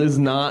friends, is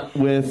not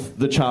with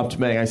the chopped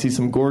bang. I see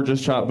some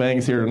gorgeous chopped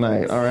bangs here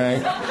tonight, all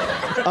right?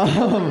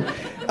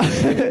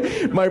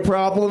 My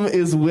problem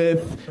is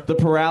with the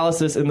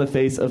paralysis in the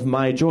face of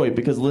my joy.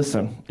 Because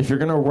listen, if you're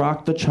gonna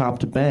rock the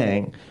chopped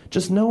bang,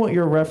 just know what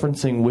you're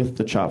referencing with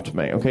the chopped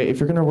bang, okay? If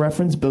you're gonna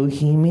reference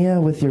bohemia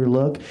with your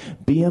look,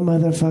 be a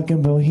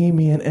motherfucking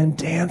bohemian and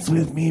dance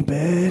with me,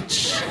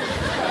 bitch.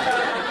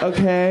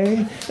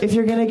 Okay? If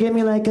you're gonna give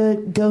me like a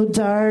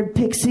Godard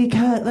pixie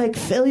cut, like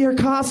fill your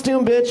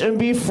costume, bitch, and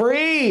be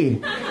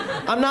free.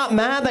 I'm not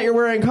mad that you're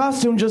wearing a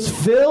costume, just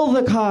fill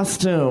the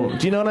costume.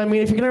 Do you know what I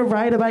mean? If you're gonna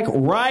ride a bike,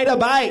 ride a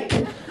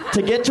bike.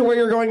 To get to where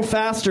you're going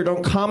faster,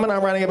 don't comment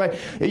on riding a bike.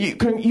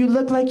 You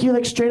look like you're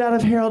like straight out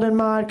of Harold and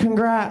Maude.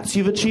 Congrats,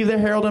 you've achieved the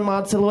Harold and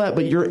Maude silhouette,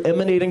 but you're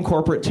emanating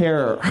corporate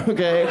terror,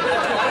 okay?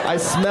 I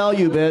smell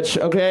you, bitch,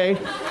 okay?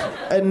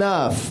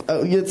 Enough.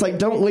 It's like,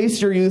 don't waste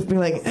your youth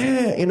being like,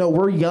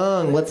 we're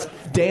young, let's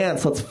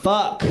dance, let's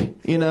fuck,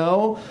 you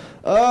know?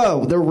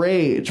 Oh, the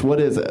rage,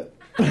 what is it?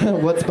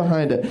 What's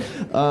behind it?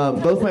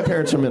 Both my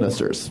parents are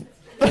ministers.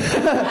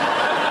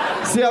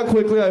 See how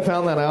quickly I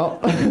found that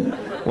out?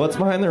 What's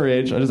behind the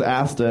rage? I just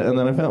asked it, and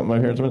then I found my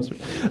parents are ministers.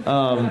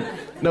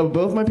 No,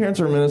 both my parents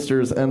are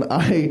ministers, and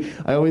I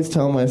always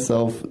tell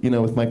myself,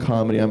 with my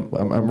comedy,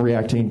 I'm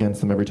reacting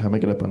against them every time I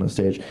get up on a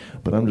stage,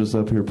 but I'm just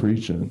up here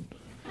preaching.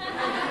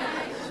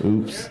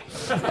 Oops.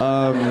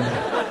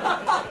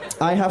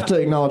 I have to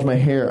acknowledge my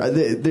hair.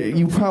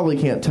 You probably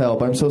can't tell,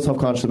 but I'm so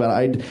self-conscious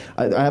about it.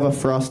 I have a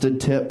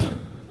frosted tip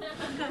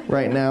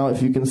right now,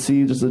 if you can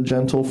see, just a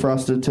gentle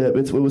frosted tip.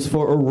 It was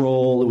for a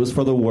role. It was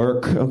for the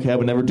work. Okay, I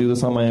would never do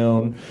this on my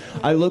own.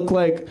 It looks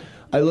like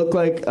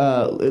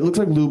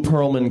Lou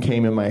Pearlman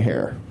came in my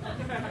hair.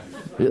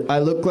 I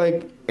look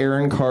like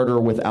Aaron Carter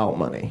without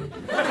money.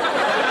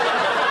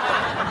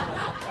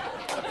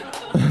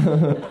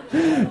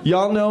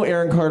 Y'all know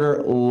Aaron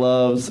Carter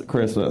loves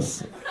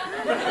Christmas.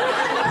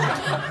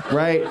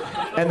 Right?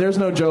 And there's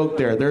no joke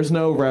there. There's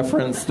no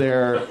reference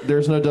there.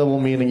 There's no double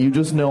meaning. You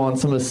just know on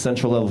some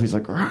essential level he's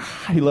like,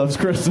 he loves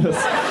Christmas.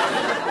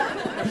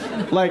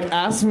 Like,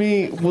 ask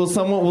me, will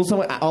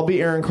someone, I'll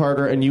be Aaron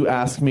Carter and you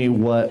ask me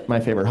what my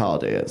favorite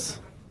holiday is.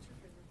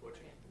 What's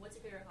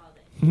your favorite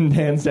holiday?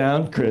 Hands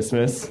down,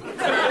 Christmas.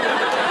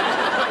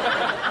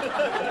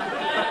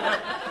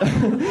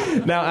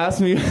 Now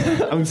ask me,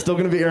 I'm still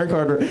going to be Aaron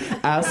Carter.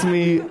 Ask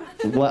me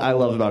what I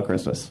love about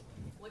Christmas.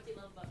 What do you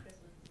love about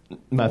Christmas?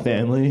 My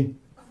family.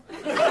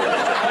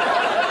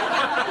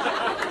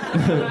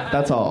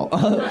 That's all.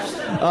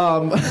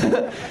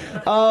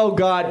 Oh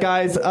God,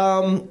 guys.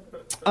 In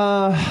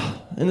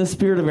the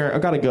spirit of Aaron, I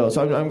gotta go.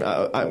 So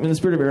I'm in the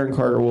spirit of Aaron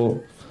Carter.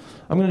 I'm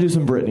gonna do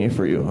some Britney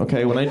for you.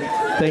 Okay?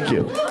 Thank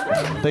you.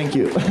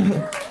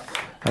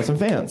 Have some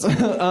fans.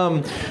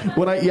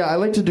 I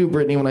like to do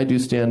Britney when I do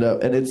stand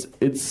up, and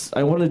it's.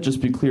 I want to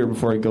just be clear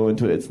before I go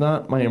into it. It's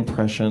not my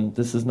impression.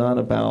 This isn't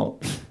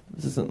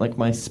like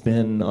my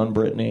spin on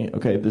Britney.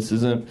 Okay, this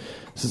isn't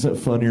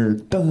funnier.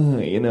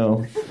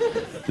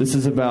 This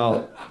is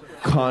about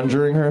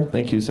conjuring her.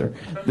 Thank you, sir.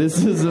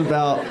 This is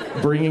about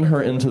bringing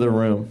her into the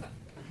room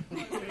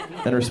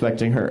and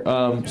respecting her.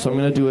 So I'm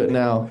gonna do it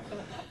now.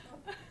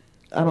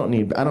 I don't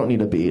need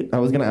a beat. I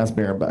was gonna ask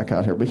Baron back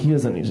out here, but he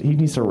doesn't need. He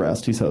needs to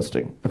rest. He's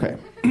hosting. Okay.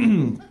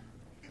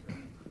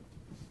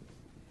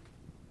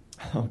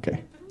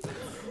 Okay.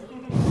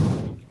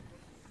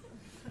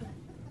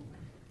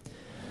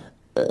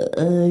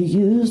 I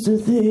used to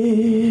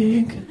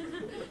think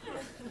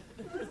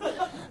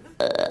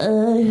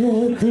I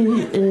had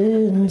the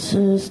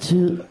answers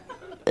to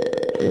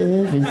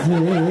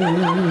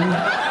everything,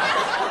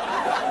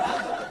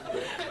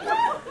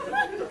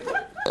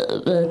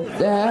 but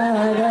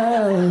now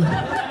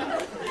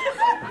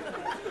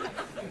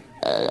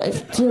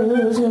life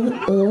doesn't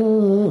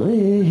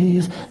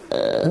always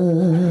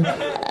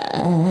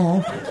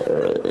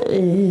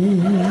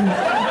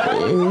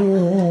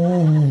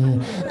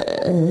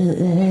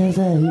as I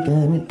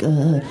can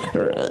go.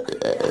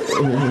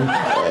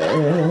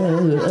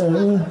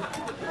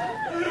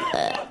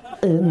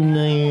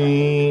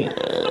 And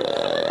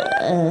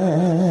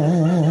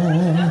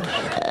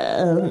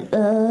I'm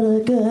not a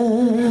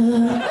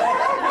girl.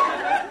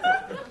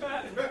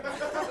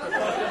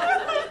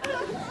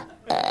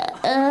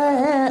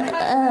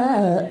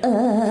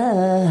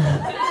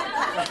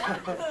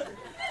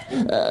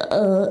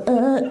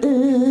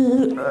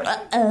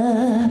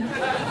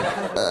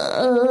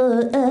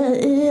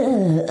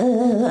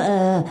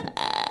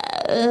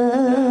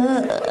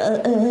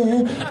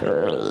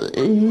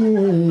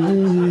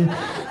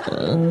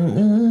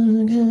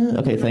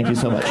 Okay, thank you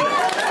so much.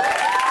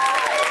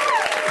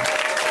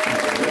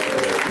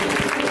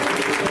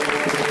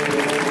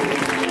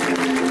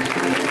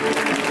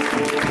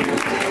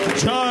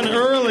 John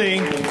Early.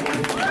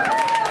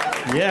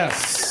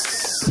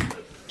 Yes.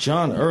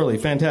 John Early.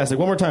 Fantastic.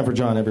 One more time for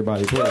John,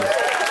 everybody, please.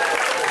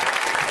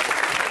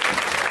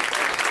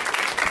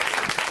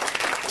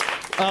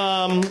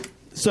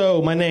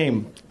 So my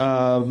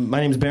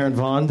name's Baron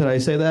Vaughn. Did I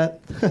say that?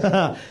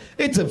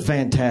 It's a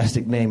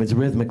fantastic name. It's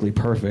rhythmically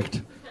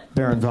perfect.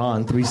 Baron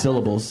Vaughn, 3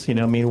 syllables. You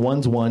know, I mean,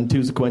 1's 1,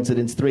 2's a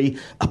coincidence, 3,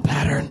 a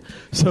pattern.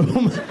 So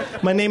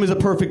my name is a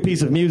perfect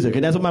piece of music,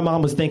 and that's what my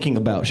mom was thinking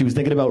about. She was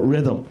thinking about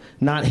rhythm,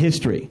 not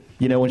history,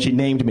 you know, when she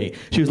named me.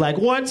 She was like,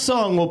 what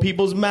song will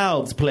people's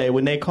mouths play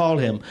when they call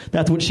him?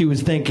 That's what she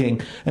was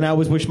thinking. And I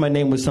always wish my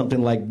name was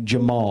something like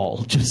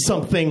Jamal, just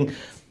something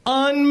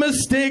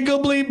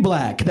unmistakably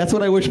black. That's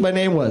what I wish my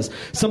name was.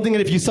 Something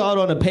that if you saw it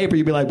on a paper,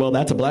 you'd be like, well,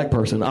 that's a black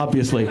person,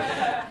 obviously.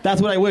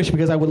 That's what I wish,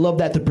 because I would love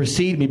that to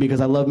precede me,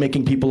 because I love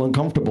making people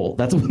uncomfortable.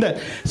 That's what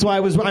that. So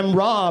I'm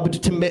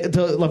robbed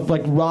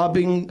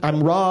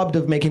I'm robbed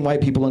of making white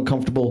people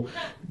uncomfortable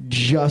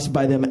just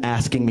by them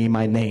asking me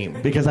my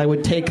name, because I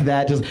would take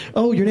that just,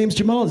 oh, your name's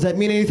Jamal. Does that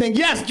mean anything?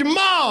 Yes,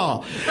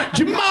 Jamal.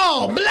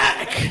 Jamal,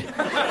 black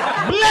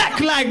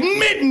like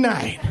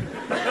midnight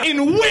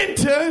in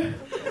winter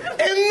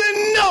in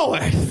the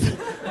north.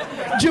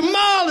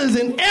 Jamal is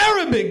an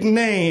Arabic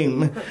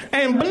name,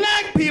 and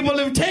black people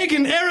have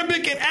taken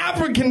Arabic and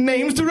African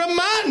names to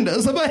remind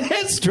us of a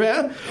history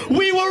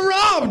we were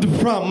robbed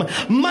from.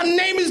 My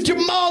name is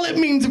Jamal, it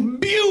means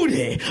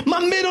beauty. My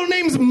middle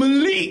name's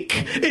Malik,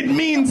 it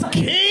means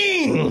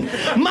king.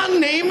 My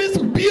name is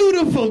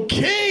Beautiful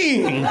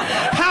King.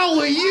 How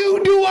are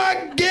you? Do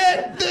I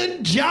get the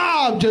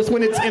job? Just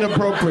when it's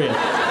inappropriate.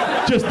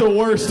 Just the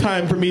worst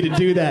time for me to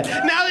do that.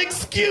 Now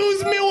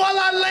excuse me while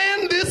I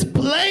land this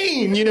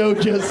plane, you know,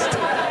 just,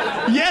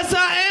 yes,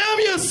 I am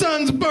your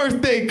son's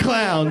birthday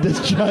clown.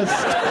 It's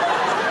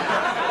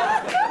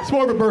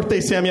more of a birthday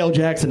Samuel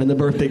Jackson than the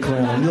birthday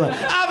clown. Like,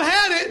 I've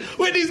had it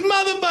with these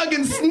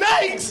motherfucking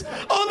snakes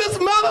on this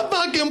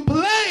motherfucking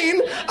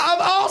plane.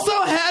 I've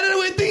also had it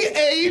with the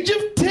age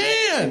of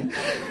 10.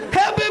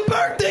 Happy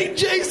birthday,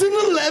 Jason.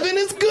 11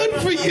 is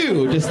good for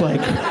you. Just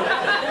like...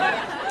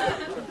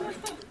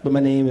 But my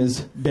name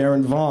is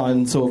Baron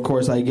Vaughn, so of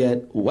course I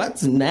get,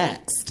 what's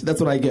next? That's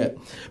what I get.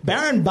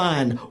 Baron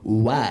Vaughn,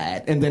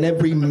 what? And then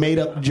every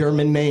made-up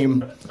German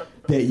name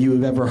that you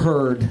have ever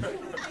heard.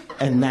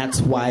 And that's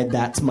why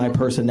that's my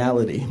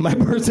personality. My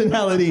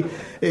personality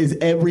is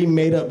every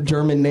made-up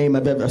German name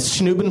I've ever...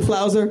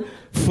 Schnubenflauser,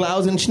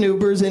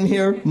 Flausenschnubers in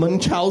here,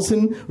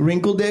 Munchausen,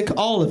 Wrinkledick,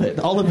 all of it.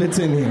 All of it's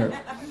in here.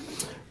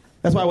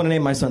 That's why I want to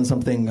name my son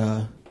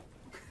something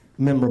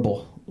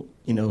memorable.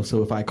 You know,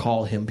 so if I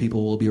call him,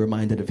 people will be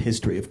reminded of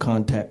history, of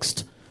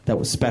context that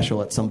was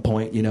special at some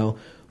point, you know,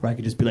 where I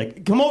could just be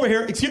like, come over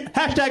here,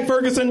 hashtag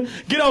Ferguson,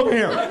 get over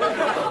here.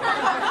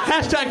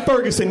 Hashtag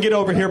Ferguson, get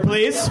over here,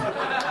 please.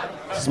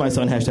 This is my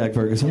son, hashtag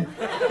Ferguson.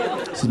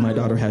 This is my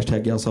daughter,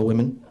 hashtag Yeltsin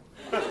Women.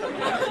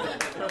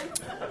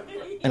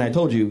 And I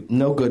told you,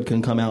 no good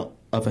can come out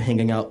of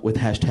hanging out with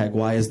hashtag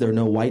Why Is There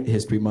No White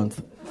History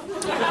Month.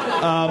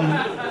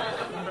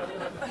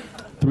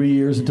 3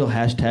 years until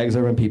hashtags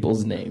are in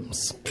people's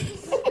names.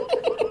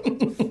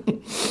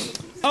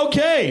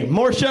 Okay,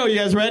 more show. You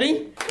guys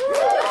ready?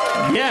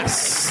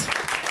 Yes.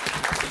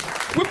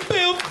 We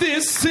built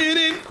this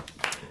city.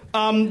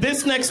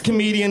 This next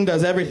comedian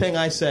does everything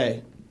I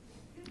say.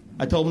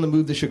 I told him to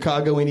move to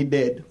Chicago, and he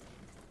did.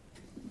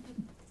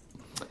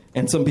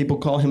 And some people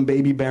call him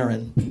Baby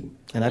Baron.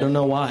 And I don't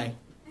know why.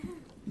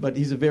 But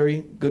he's a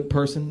very good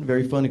person,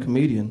 very funny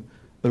comedian.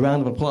 A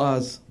round of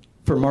applause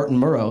for Martin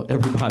Murrow,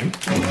 everybody.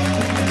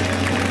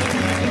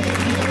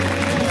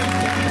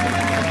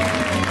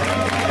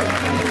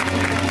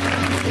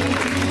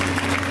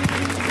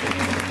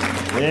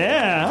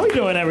 Yeah, how we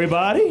doing,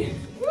 everybody?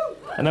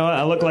 I know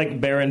I look like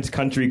Baron's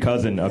country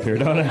cousin up here,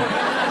 don't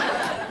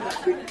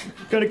I?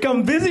 Gonna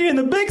come visit you in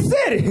the big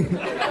city.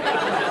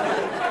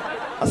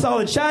 I saw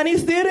the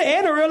Chinese theater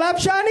and a real-life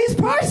Chinese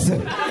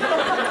person.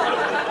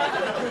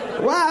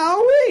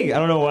 Wowee! I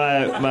don't know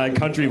why my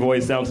country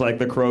voice sounds like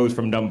the crows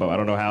from Dumbo. I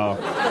don't know how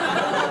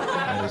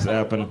this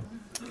happened.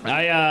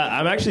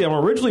 I'm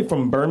originally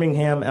from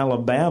Birmingham,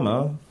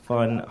 Alabama.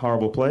 Fun,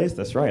 horrible place.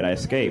 That's right, I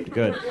escaped.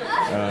 Good.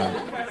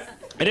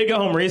 I did go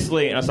home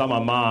recently, and I saw my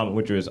mom,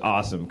 which was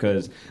awesome,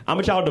 because I'm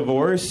a child of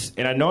divorce,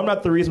 and I know I'm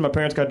not the reason my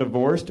parents got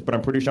divorced, but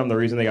I'm pretty sure I'm the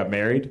reason they got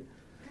married.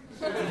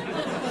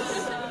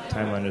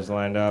 Timeline just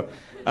lined up.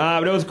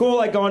 But it was cool,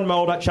 like, going to my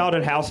old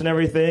childhood house and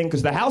everything,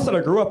 because the house that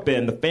I grew up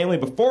in, the family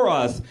before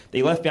us,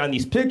 they left behind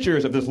these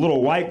pictures of this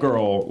little white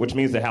girl, which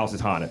means the house is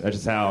haunted. That's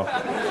just how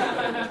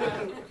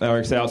that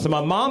works out. So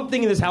my mom,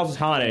 thinking this house is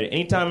haunted,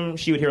 anytime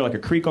she would hear, like, a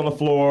creak on the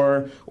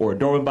floor or a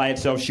door went by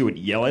itself, she would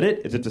yell at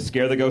it as if to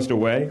scare the ghost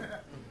away.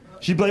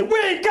 She'd be like, we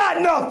ain't got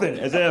nothing!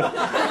 As if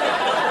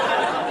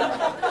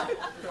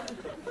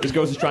this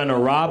ghost is trying to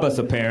rob us,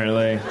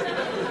 apparently.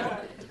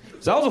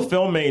 So I was a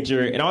film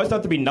major, and I always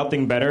thought there'd be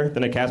nothing better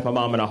than to cast my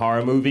mom in a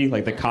horror movie,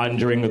 like The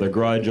Conjuring or The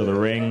Grudge or The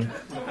Ring.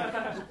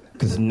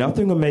 Because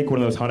nothing would make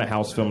one of those haunted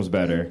house films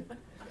better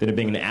than it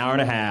being an hour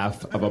and a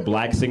half of a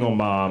black single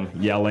mom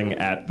yelling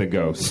at the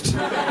ghost.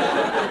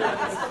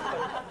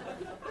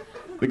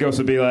 The ghost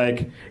would be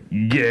like,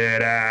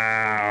 get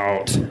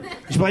out.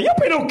 She'd be like, you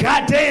pay no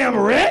goddamn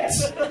rent.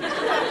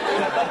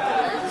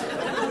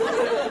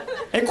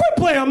 And quit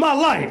playing on my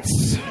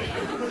lights.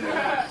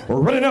 Or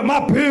running up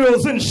my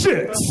bills and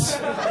shits.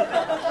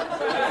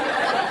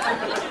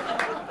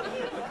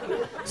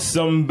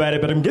 Somebody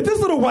better get this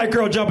little white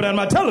girl jumping on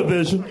my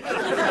television.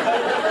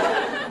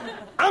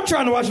 I'm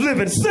trying to watch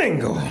Living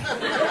Single.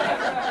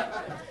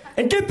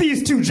 And get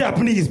these two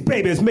Japanese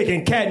babies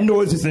making cat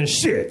noises and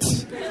shit.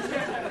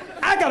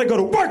 I gotta go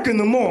to work in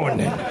the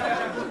morning.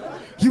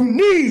 You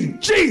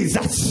need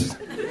Jesus.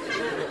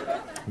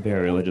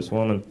 Very religious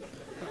woman.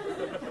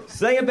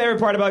 Second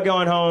favorite part about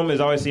going home is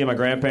always seeing my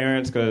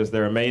grandparents because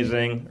they're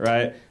amazing,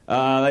 right?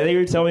 They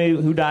either tell me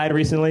who died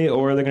recently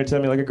or they're going to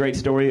tell me like a great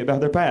story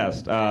about their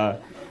past.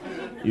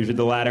 Usually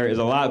the latter is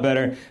a lot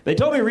better. They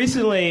told me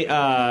recently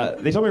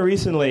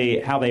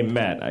how they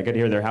met. I got to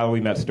hear their how we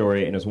met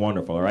story, and it's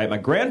wonderful, all right? My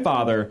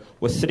grandfather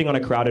was sitting on a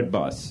crowded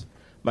bus.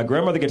 My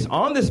grandmother gets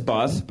on this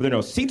bus, but there are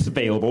no seats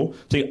available,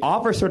 so he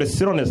offers her to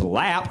sit on his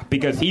lap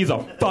because he's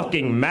a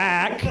fucking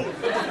Mac.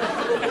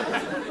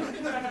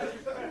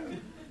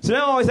 So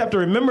now I always have to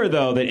remember,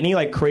 though, that any,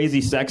 like,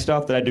 crazy sex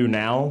stuff that I do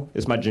now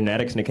is my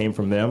genetics, and it came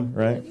from them,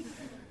 right?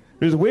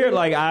 It was weird,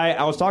 like,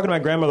 I was talking to my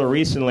grandmother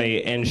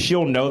recently, and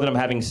she'll know that I'm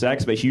having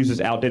sex, but she uses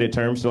outdated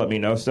terms to let me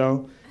know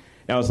so.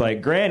 And I was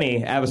like,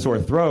 Granny, I have a sore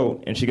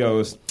throat. And she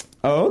goes,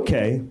 oh,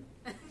 okay.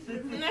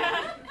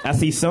 I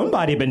see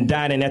somebody been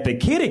dining at the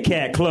Kitty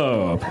Cat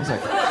Club. I was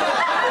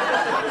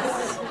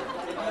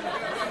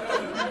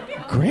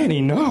like,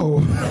 Granny,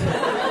 no.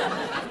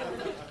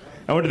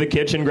 I went to the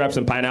kitchen, grabbed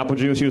some pineapple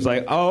juice. She was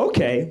like, oh,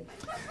 okay.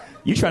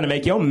 You trying to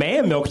make your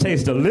man milk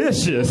taste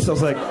delicious. I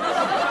was like,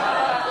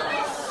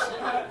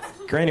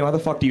 Granny, why the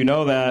fuck do you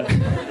know that?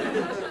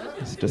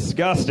 It's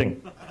disgusting.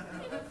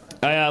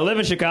 I live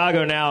in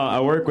Chicago now.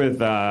 I work with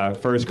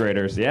first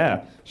graders.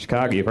 Yeah,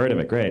 Chicago, you've heard of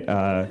it. Great.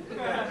 Work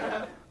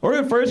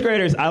with first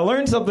graders. I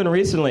learned something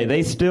recently.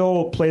 They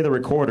still play the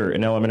recorder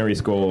in elementary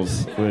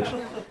schools, which,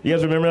 you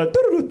guys remember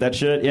that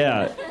shit?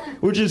 Yeah.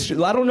 Which is,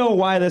 I don't know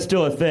why that's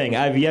still a thing.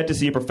 I've yet to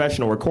see a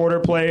professional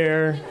recorder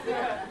player.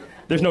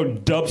 There's no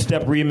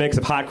dubstep remix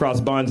of Hot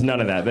Cross Buns,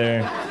 none of that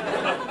there.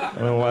 I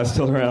don't know why it's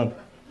still around.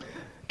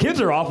 Kids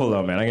are awful,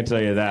 though, man. I can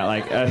tell you that.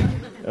 Like,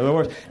 the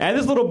worst. And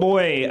this little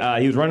boy,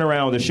 he was running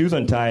around with his shoes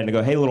untied, and I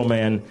go, hey, little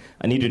man,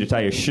 I need you to tie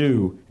your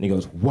shoe. And he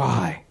goes,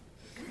 why?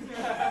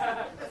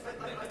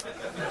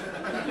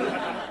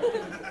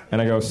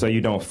 And I go, so you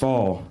don't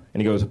fall.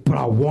 And he goes, but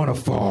I want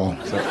to fall.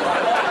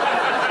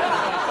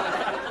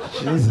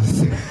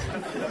 Jesus.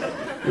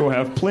 You'll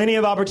have plenty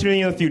of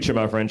opportunity in the future,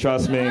 my friend.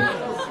 Trust me.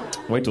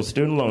 Wait till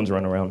student loans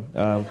run around.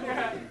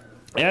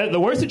 Yeah, the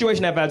worst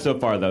situation I've had so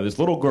far, though, this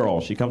little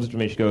girl, she comes up to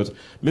me, she goes,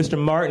 Mr.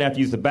 Martin, I have to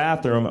use the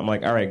bathroom. I'm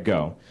like, all right,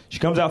 go. She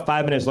comes out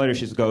 5 minutes later,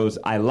 she goes,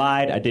 I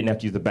lied, I didn't have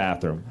to use the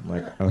bathroom. I'm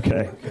like,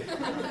 okay.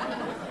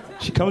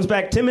 She comes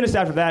back 10 minutes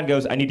after that and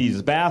goes, I need to use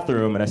the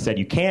bathroom. And I said,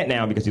 you can't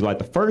now because you lied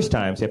the first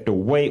time, so you have to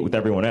wait with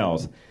everyone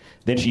else.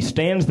 Then she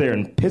stands there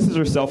and pisses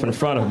herself in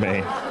front of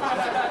me.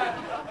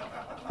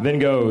 Then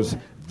goes,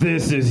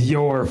 this is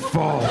your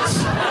fault.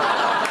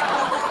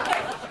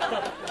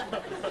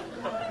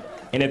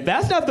 And if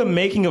that's not the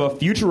making of a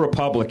future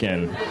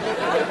Republican,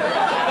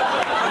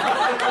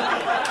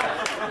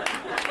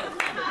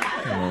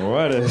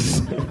 what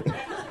is...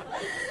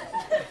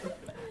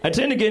 I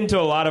tend to get into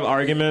a lot of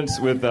arguments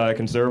with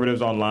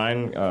conservatives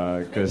online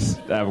because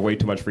I have way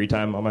too much free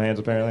time on my hands,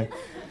 apparently.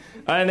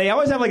 And they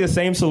always have like the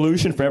same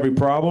solution for every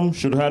problem.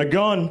 Should have had a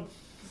gun.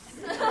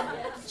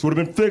 This would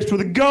have been fixed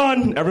with a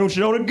gun. Everyone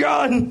should own a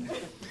gun.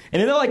 And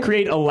then they'll like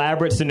create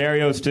elaborate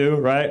scenarios too,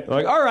 right?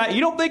 Like, all right,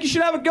 you don't think you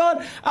should have a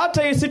gun? I'll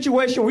tell you a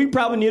situation where you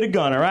probably need a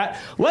gun, all right?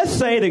 Let's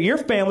say that your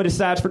family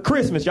decides for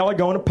Christmas y'all are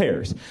going to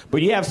Paris,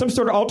 but you have some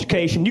sort of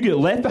altercation, you get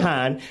left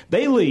behind,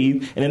 they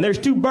leave, and then there's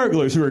two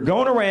burglars who are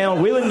going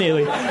around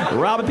willy-nilly,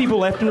 robbing people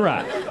left and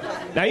right.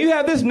 Now you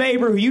have this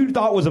neighbor who you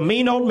thought was a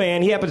mean old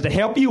man, he happens to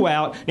help you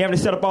out, and you have to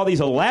set up all these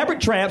elaborate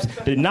traps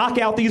to knock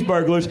out these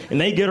burglars, and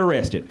they get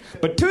arrested.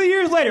 But 2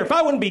 years later, if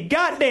I wouldn't be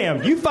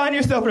goddamn, you find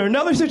yourself in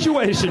another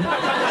situation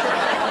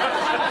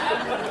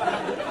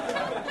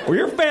where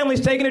your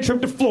family's taking a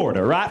trip to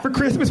Florida, right, for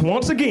Christmas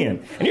once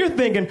again. And you're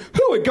thinking,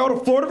 who would go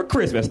to Florida for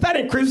Christmas? That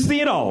ain't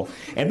Christmassy at all.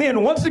 And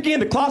then once again,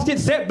 the clock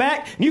gets set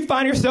back, and you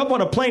find yourself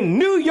on a plane in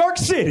New York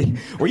City,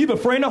 where you've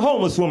befriended a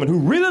homeless woman who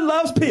really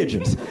loves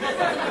pigeons.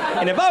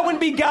 And if I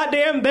wouldn't be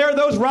goddamn, there are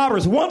those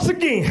robbers once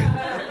again.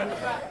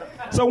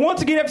 So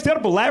once again, you have to set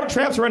up elaborate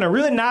traps around a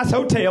really nice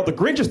hotel. The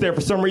Grinch is there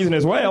for some reason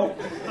as well.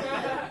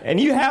 And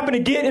you happen to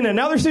get in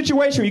another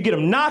situation where you get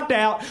them knocked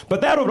out,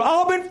 but that would have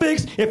all been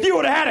fixed if you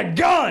would have had a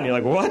gun. You're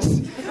like, what?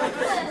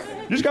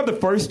 You just got the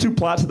first two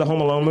plots of the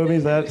Home Alone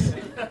movies? That's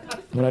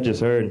what I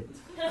just heard.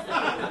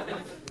 I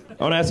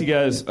want to ask you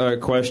guys a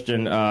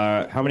question.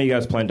 How many of you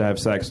guys plan to have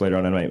sex later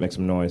on tonight? Make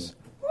some noise.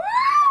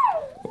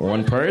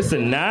 One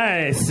person.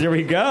 Nice. Here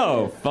we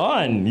go.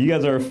 Fun. You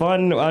guys are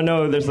fun. I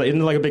know there's isn't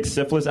like a big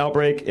syphilis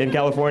outbreak in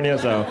California,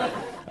 so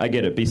I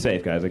get it. Be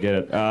safe, guys. I get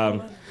it.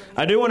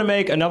 I do want to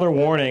make another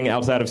warning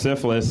outside of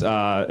syphilis.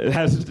 It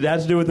has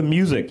to do with the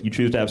music you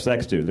choose to have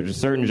sex to. There's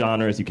just certain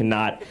genres you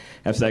cannot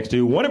have sex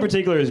to. One in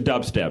particular is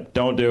dubstep.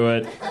 Don't do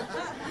it.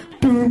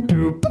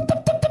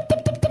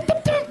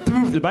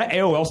 Is my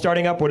AOL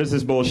starting up? What is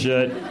this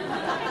bullshit?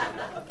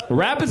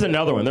 Rap is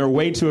another one. They're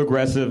way too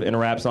aggressive in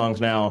rap songs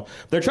now.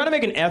 They're trying to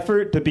make an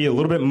effort to be a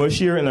little bit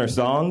mushier in their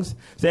songs. So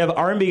they have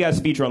R&B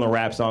guys feature on the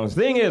rap songs.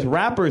 The thing is,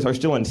 rappers are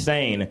still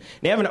insane.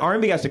 They have an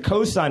R&B guys to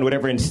co-sign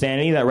whatever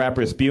insanity that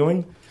rapper is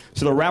spewing.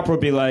 So the rapper would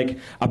be like,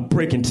 I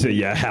break into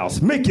your house,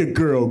 make your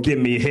girl give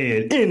me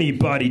head.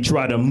 Anybody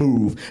try to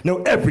move,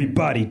 no,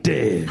 everybody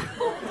dead.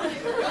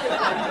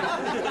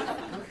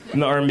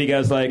 And the R&B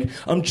guy's like,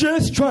 I'm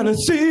just trying to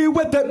see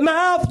what that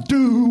mouth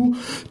do.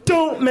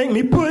 Don't make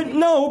me put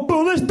no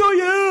bullets through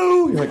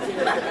you. You're like,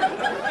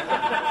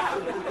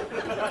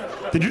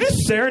 did you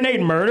just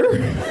serenade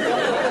murder?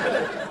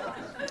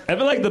 I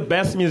feel like the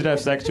best music to have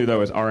sex to,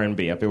 though, is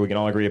R&B. I feel we can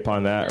all agree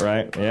upon that,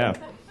 right? Yeah.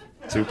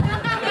 Super.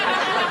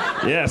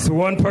 Yes,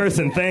 one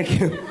person,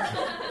 thank you.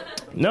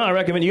 No, I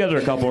recommend, you guys are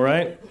a couple,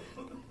 right?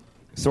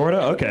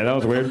 Sorta? Okay, that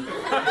was weird.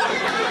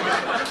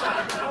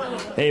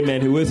 Hey,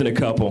 man, who isn't a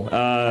couple?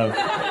 I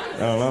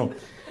don't know.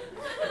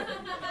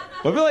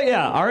 But I feel like,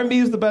 yeah, R&B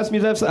is the best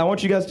music. I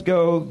want you guys to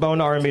go bone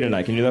to R&B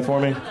tonight. Can you do that for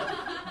me?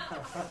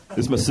 This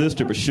is my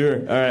sister, for sure.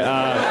 All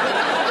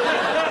right.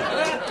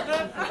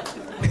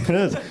 It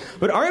is.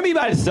 But R&B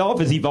by itself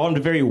has evolved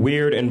into a very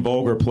weird and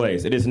vulgar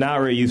place. It is not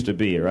where it used to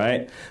be,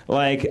 right?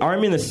 Like,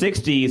 R&B in the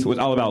 60s was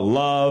all about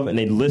love, and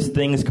they'd list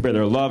things, compare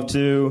their love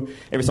to.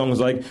 Every song was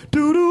like,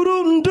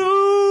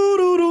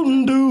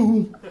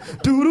 do-do-do-do-do-do-do,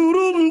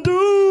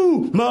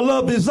 do-do-do-do-do. My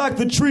love is like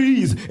the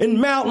trees and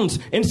mountains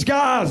and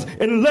skies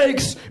and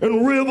lakes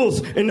and rivers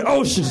and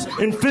oceans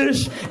and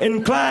fish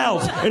and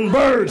clouds and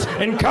birds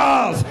and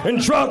cars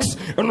and trucks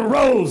and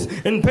roads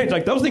and paint.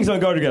 Like, those things don't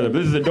go together, but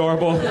this is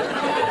adorable.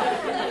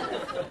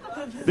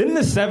 Then in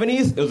the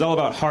 70s, it was all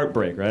about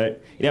heartbreak, right?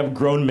 You'd have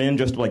grown men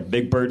just like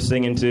Big Bird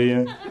singing to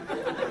you.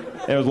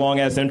 There was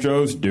long-ass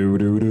intros.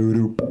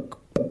 Do-do-do-do.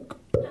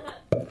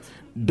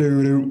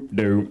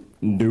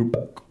 Do-do-do-do.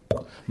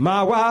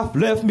 My wife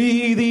left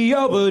me the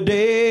other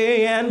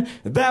day, and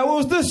that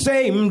was the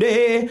same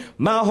day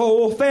my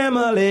whole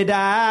family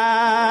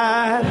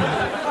died.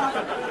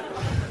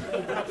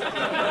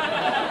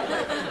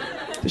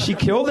 Did she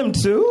kill them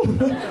too?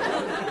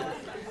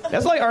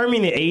 That's like R&B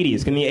in the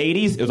 80s. In the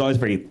 80s, it was always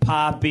very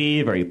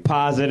poppy, very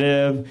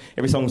positive.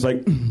 Every song was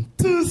like,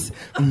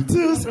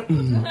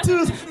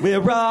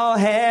 we're all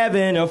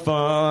having a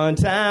fun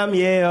time,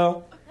 yeah.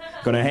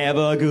 Gonna have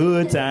a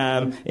good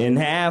time and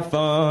have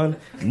fun.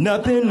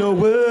 Nothing to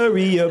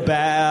worry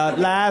about,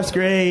 life's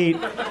great.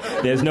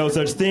 There's no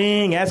such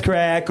thing as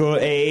crack or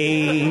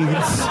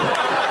AIDS.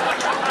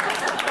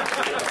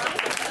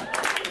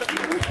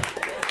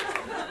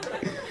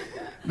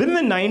 Then in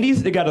the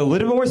 90s, it got a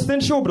little bit more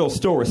sensual, but it was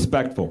still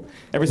respectful.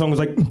 Every song was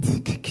like,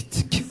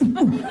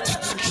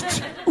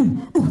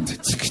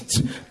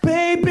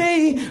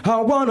 baby,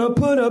 I wanna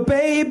put a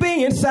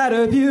baby inside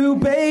of you,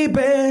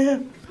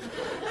 baby.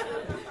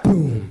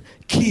 Boom,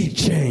 key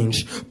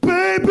change.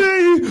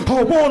 Baby,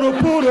 I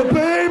wanna put a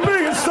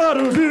baby inside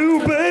of you,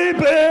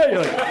 baby.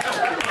 You're like,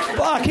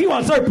 fuck, he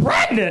wants her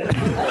pregnant.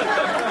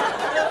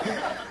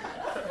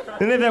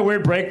 Then they have that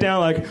weird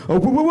breakdown like, oh,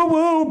 woo, woo, woo,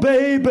 woo,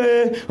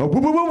 baby, oh,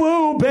 woo, woo, woo,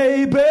 woo,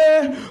 baby,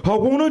 I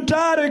wanna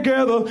die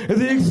together at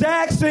the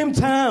exact same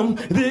time,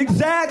 the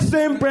exact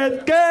same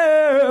breath,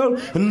 girl,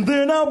 and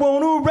then I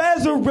wanna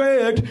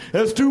resurrect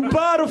as two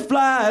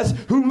butterflies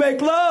who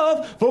make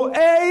love for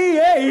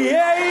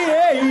ever.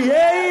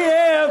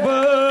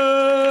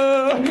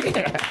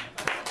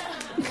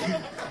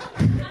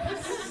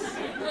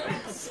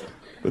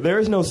 But there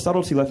is no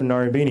subtlety left in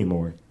R&B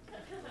anymore.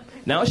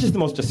 Now it's just the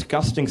most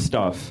disgusting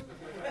stuff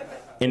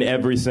in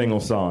every single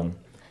song.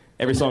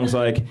 Every song's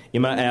like, eat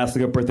my ass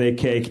like a birthday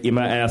cake, eat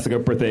my ass like a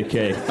birthday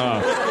cake,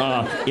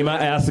 eat my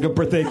ass like a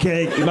birthday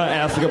cake, eat my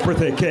ass like a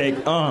birthday cake,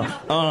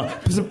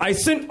 put some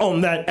icing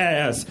on that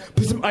ass,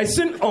 put some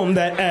icing on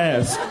that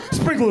ass,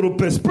 sprinkle a little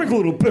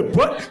bit,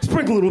 what?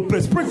 Sprinkle a little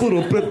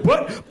bit,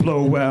 what?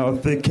 Blow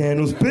out the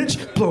candles, bitch,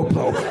 blow,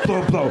 blow,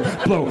 blow, blow,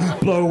 blow,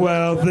 blow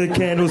out the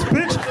candles,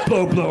 bitch,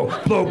 blow, blow,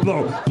 blow,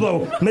 blow,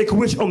 blow, make a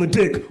wish on the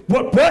dick,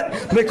 what?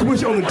 Make a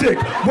wish on the dick,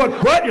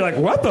 what? You're like,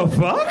 what the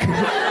fuck?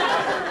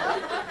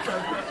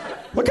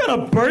 What kind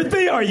of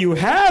birthday are you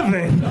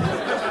having?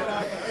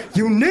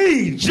 You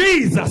need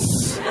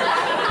Jesus. All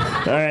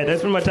right,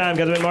 that's been my time,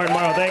 guys. I've been Martin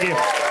Morrow. Thank you.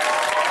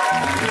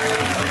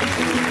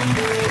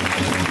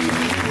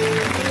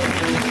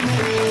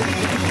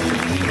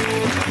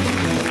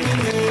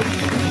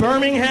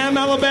 Birmingham,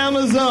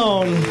 Alabama's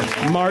own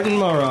Martin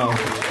Morrow.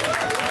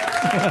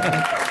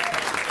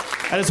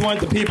 I just want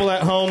the people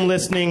at home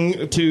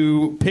listening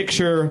to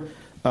picture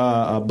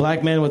a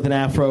black man with an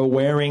afro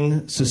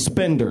wearing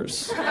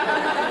suspenders.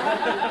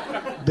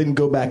 Then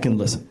go back and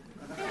listen.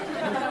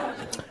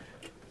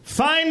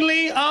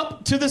 Finally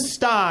up to the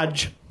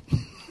stage.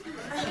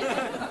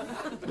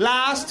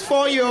 Last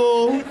for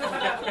you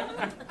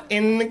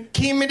in the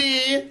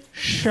comedy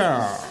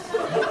show.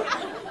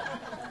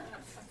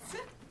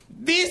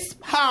 This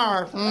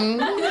part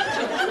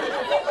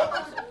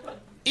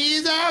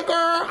is a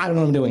girl. I don't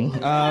know what I'm doing.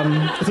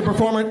 It's a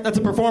performance. That's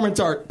a performance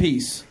art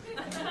piece.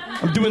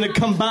 I'm doing the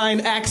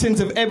combined accents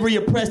of every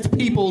oppressed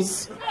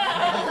people's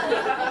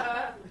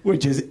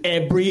which is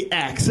every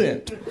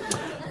accent.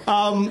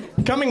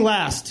 Coming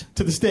last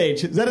to the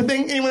stage. Is that a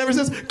thing anyone ever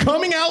says?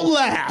 Coming out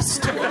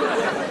last.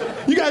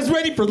 You guys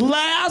ready for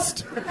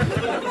last?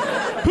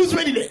 Who's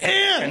ready to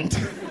end?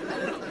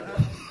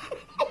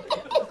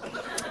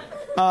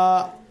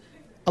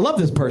 I love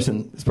this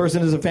person. This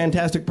person is a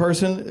fantastic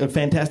person, a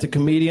fantastic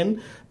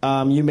comedian.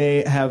 You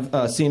may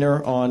have seen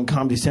her on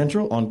Comedy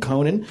Central, on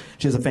Conan.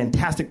 She has a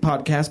fantastic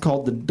podcast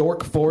called The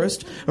Dork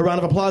Forest. A round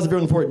of applause,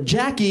 everyone, for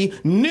Jackie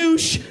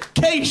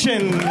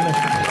Noosh-cation.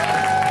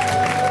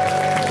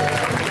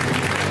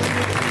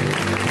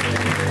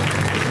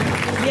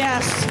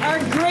 Yes, our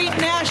great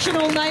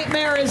national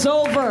nightmare is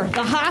over.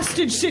 The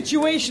hostage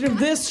situation of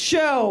this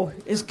show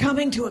is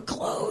coming to a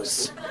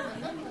close.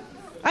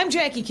 I'm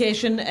Jackie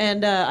Cation,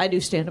 and I do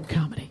stand-up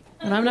comedy.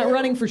 And I'm not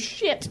running for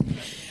shit.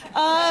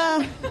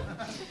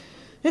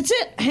 It's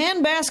it.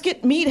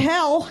 Handbasket, meet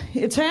hell.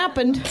 It's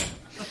happened.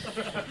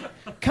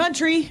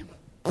 Country.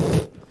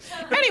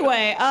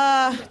 Anyway,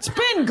 it's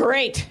been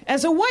great.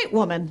 As a white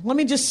woman, let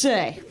me just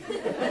say,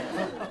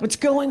 it's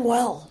going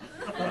well.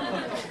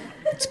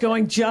 It's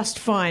going just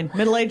fine.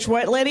 Middle-aged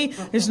white lady,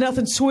 there's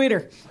nothing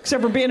sweeter,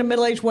 except for being a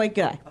middle-aged white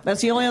guy.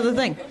 That's the only other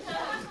thing.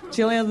 It's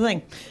the only other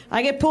thing.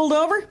 I get pulled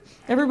over,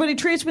 everybody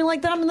treats me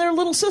like I'm their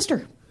little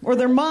sister, or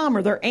their mom,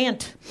 or their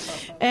aunt.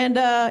 And,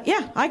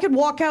 I could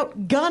walk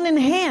out gun in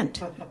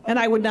hand, and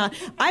I would not.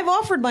 I've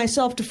offered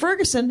myself to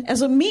Ferguson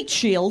as a meat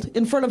shield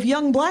in front of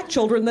young black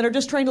children that are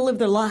just trying to live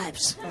their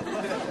lives.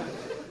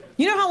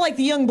 You know how,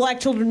 the young black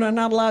children are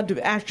not allowed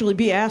to actually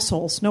be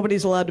assholes?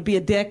 Nobody's allowed to be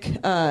a dick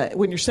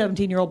when you're a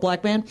 17-year-old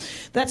black man.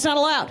 That's not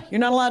allowed.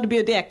 You're not allowed to be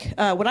a dick.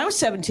 When I was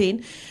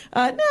 17,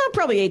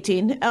 probably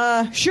 18,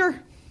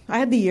 sure, I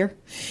had the year.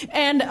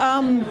 And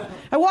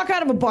I walk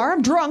out of a bar.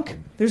 I'm drunk.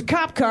 There's a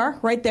cop car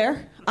right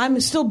there.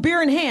 I'm still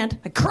beer in hand.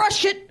 I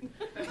crush it.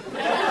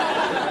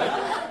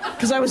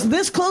 Because I was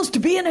this close to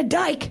being a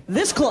dyke.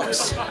 This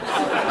close.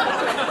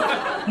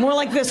 More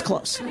like this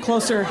close.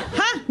 Closer.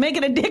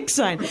 Making a dick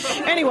sign.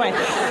 Anyway,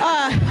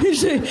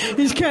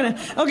 he's kind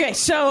of... Okay,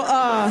 so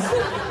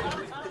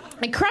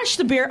I crush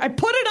the beer. I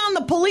put it on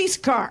the police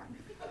car.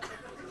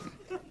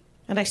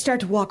 And I start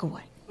to walk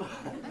away.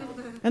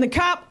 And the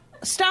cop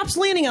stops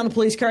leaning on the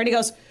police car and he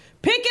goes,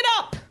 "Pick it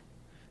up!"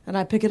 And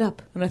I pick it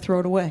up and I throw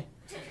it away.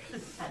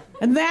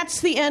 And that's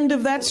the end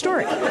of that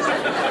story.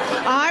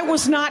 I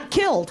was not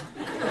killed.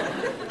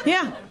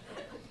 Yeah.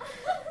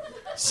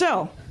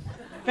 So,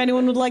 if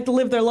anyone would like to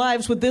live their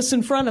lives with this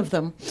in front of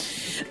them,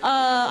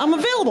 I'm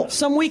available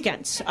some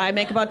weekends. I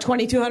make about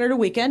 $2,200 a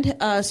weekend.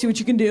 See what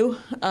you can do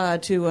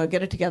to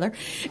get it together.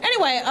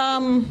 Anyway,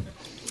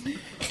 we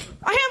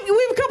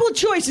have a couple of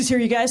choices here,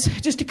 you guys.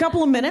 Just a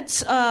couple of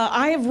minutes.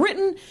 I have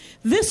written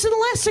this in the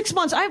last 6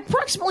 months. I have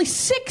approximately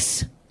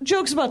 6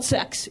 jokes about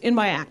sex in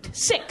my act.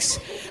 6.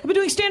 I've been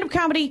doing stand-up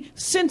comedy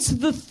since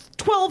the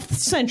 12th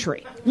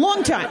century.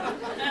 Long time.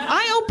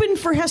 I opened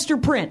for Hester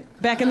Prynne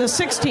back in the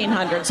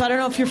 1600s. I don't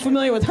know if you're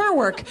familiar with her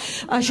work.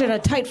 She had a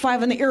tight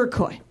 5 on the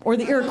Iroquois, or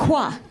the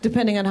Iroquois,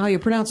 depending on how you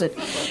pronounce it.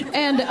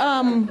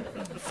 And,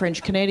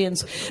 French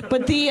Canadians.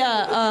 But the,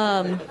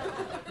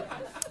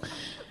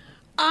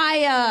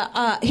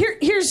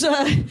 here's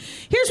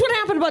what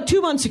happened about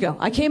 2 months ago.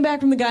 I came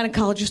back from the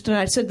gynecologist and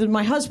I said to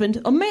my husband,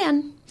 a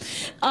man,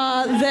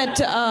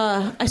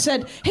 I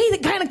said, "Hey, the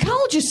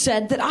gynecologist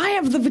said that I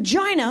have the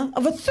vagina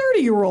of a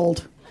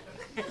 30-year-old.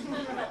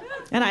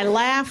 And I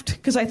laughed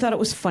because I thought it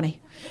was funny.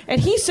 And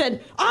he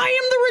said, "I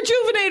am the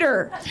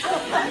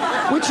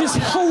rejuvenator," which is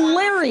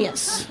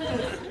hilarious.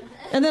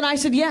 And then I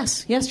said,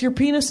 yes, your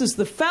penis is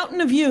the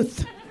fountain of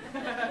youth.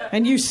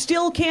 And you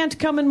still can't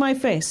come in my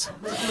face.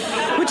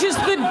 Which is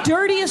the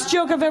dirtiest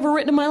joke I've ever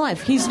written in my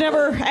life. He's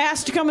never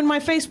asked to come in my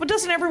face, but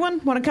doesn't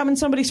everyone want to come in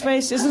somebody's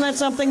face? Isn't that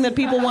something that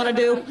people want to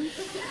do?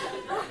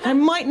 I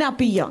might not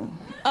be young.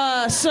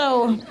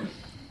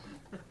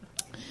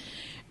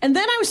 And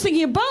then I was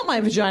thinking about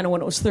my vagina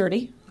when it was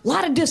 30. A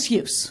lot of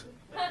disuse.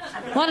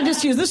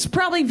 This is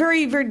probably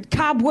very, very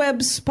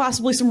cobwebs,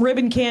 possibly some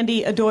ribbon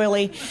candy, a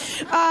doily.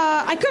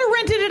 I could have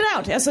rented it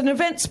out as an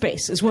event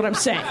space, is what I'm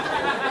saying.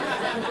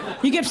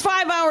 You get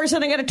 5 hours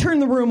and I got to turn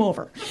the room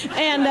over.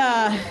 And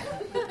I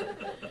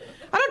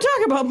don't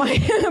talk about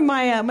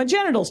my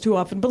genitals too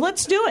often, but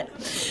let's do it.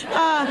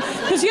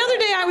 Because the other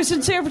day I was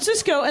in San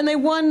Francisco and they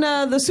won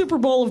the Super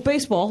Bowl of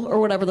baseball, or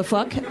whatever the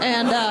fuck.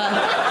 And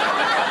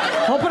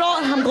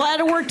I'm glad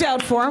it worked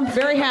out for them.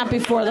 Very happy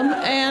for them.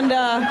 And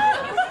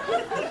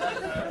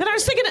I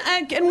was thinking,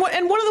 and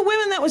one of the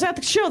women that was at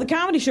the show, the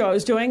comedy show I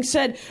was doing,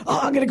 said,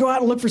 I'm going to go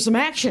out and look for some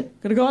action. I'm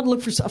going to go out and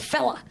look for a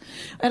fella.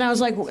 And I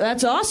was like,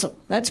 that's awesome.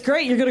 That's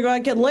great. You're going to go out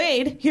and get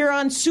laid here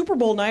on Super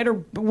Bowl night or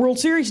World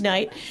Series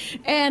night.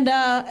 And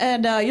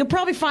you'll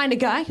probably find a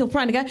guy. You'll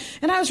find a guy.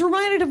 And I was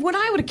reminded of when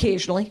I would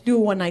occasionally do a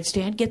one-night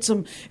stand, get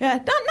some,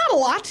 not a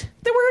lot.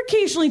 There were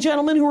occasionally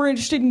gentlemen who were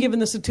interested in giving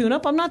this a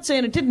tune-up. I'm not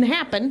saying it didn't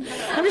happen.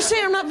 I'm just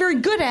saying I'm not very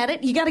good at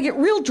it. You got to get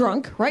real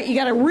drunk, right? You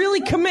got to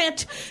really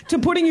commit to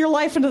putting your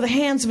life into the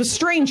hands of a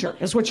stranger,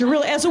 is what you're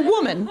really, as a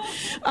woman,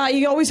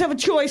 you always have a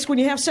choice when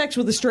you have sex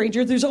with a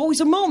stranger. There's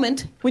always a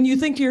moment when you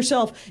think to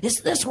yourself,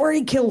 is this where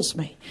he kills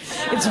me?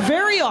 It's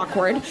very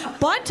awkward,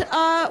 but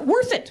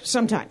worth it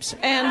sometimes.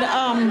 And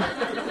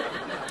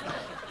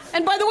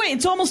by the way,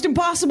 it's almost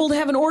impossible to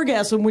have an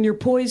orgasm when you're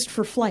poised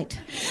for flight.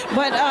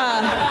 But,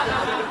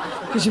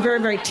 because you're very,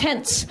 very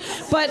tense.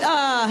 But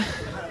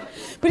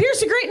here's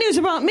the great news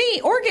about me,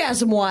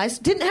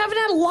 orgasm-wise, haven't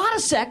had a lot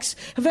of sex.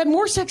 I've had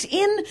more sex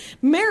in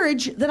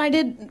marriage than I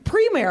did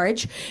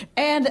pre-marriage.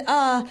 And,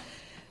 haven't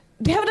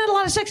had a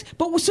lot of sex.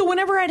 But so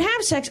whenever I'd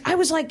have sex, I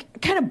was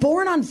like kind of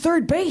born on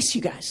third base,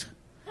 you guys.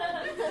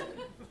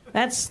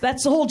 That's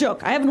the whole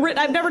joke. I've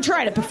never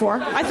tried it before.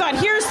 I thought,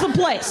 here's the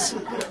place.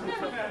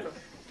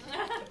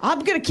 I'm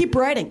going to keep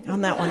writing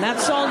on that one.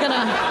 That's all going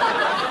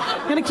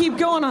to keep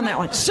going on that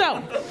one.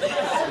 So,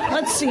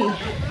 let's see.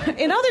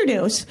 In other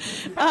news,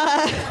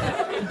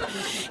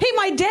 hey,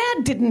 my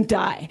dad didn't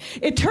die.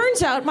 It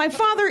turns out my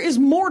father is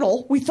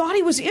mortal. We thought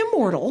he was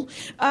immortal.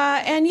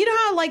 And you know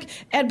how,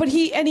 but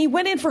he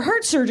went in for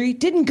heart surgery,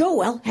 didn't go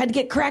well, had to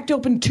get cracked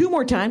open 2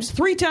 more times,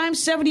 3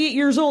 times, 78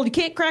 years old. You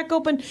can't crack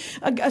open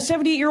a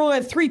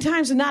 78-year-old 3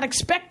 times and not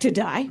expect to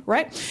die,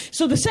 right?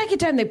 So the second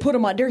time they put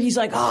him under, he's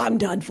like, oh, I'm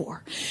done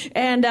for.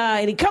 And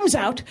he comes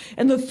out,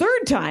 and the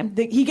third time,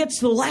 he gets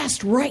the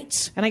last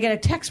rites. And I get a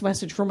text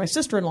message from my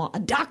sister-in-law, a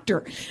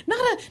doctor.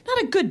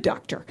 Not a good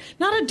doctor.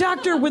 Not a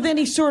doctor with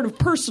any sort of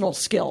personal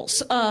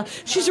skills.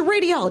 She's a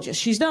radiologist.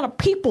 She's not a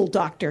people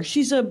doctor.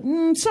 She's a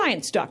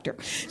science doctor.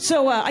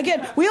 So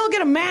we all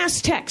get a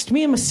mass text,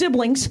 me and my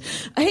siblings.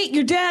 Hey,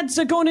 your dad's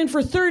going in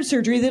for third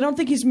surgery. They don't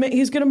think he's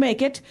going to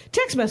make it.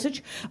 Text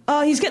message.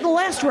 He's getting the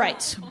last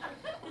rites.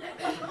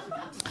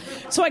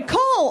 So I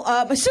call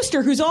my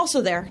sister, who's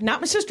also there,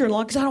 not my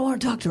sister-in-law, because I don't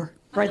want to talk to her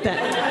right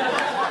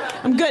then.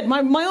 I'm good.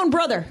 My own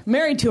brother,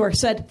 married to her,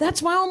 said,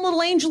 that's my own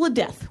little angel of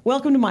death.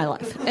 Welcome to my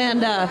life.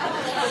 And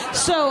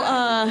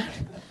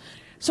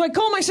so I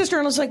called my sister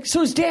and I was like,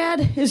 so is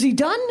he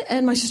done?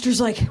 And my sister's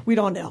like, we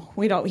don't know.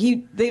 They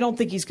don't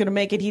think he's going to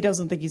make it. He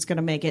doesn't think he's going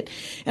to make it.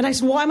 And I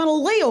said, well, I'm on a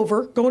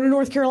layover going to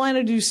North Carolina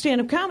to do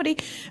stand-up comedy.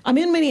 I'm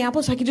in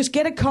Minneapolis. I could just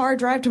get a car,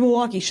 drive to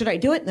Milwaukee. Should I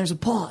do it? And there's a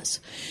pause.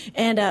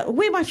 And the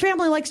way my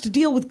family likes to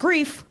deal with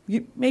grief,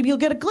 maybe you'll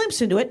get a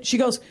glimpse into it. She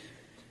goes,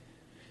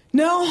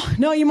 no,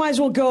 you might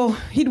as well go.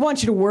 He'd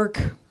want you to work.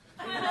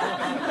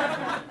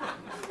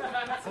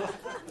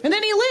 And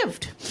then he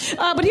lived.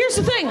 But here's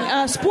the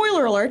thing.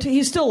 Spoiler alert,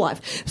 he's still alive.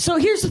 So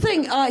here's the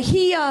thing.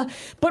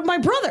 But my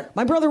brother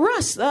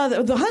Russ,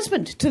 the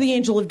husband to the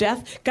angel of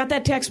death, got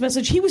that text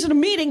message. He was in a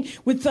meeting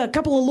with a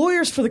couple of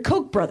lawyers for the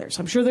Koch brothers.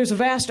 I'm sure there's a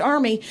vast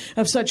army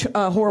of such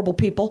horrible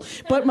people.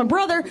 But my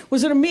brother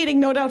was in a meeting,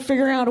 no doubt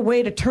figuring out a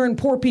way to turn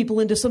poor people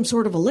into some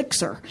sort of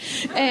elixir.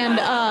 And,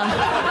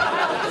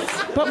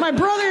 but my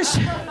brother's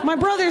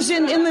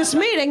in this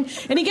meeting,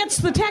 and he gets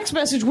the text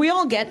message we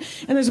all get,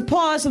 and there's a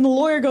pause, and the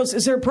lawyer goes,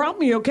 is there a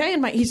problem? Are you okay?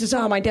 And he says,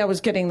 my dad was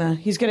getting the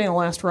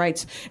last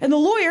rites. And the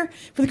lawyer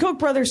for the Koch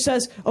brothers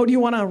says, oh, do you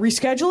want to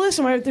reschedule this?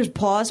 And there's a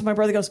pause. And my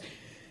brother goes,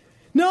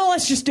 no,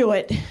 let's just do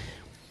it.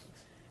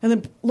 And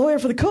the lawyer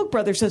for the Koch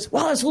brothers says,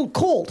 well, it's a little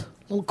cold.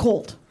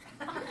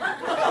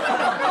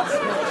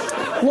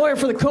 Lawyer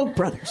for the Koch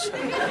brothers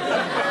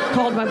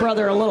called my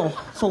brother a little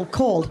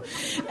cold.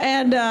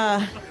 And,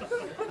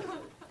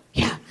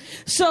 yeah.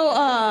 So,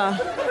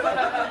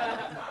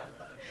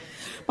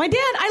 my dad,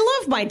 I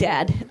love my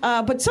dad,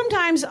 but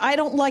sometimes I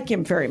don't like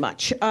him very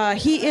much.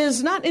 He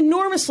is not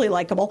enormously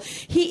likable.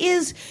 He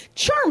is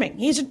charming.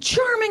 He's a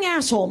charming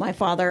asshole, my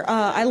father.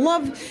 I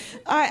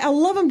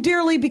love him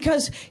dearly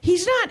because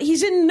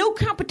he's in no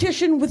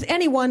competition with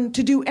anyone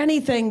to do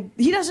anything.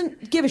 He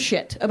doesn't give a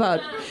shit about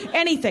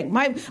anything.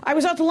 I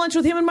was out to lunch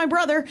with him and my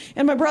brother,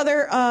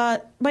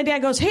 my dad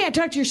goes, hey, I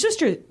talked to your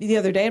sister the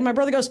other day, and my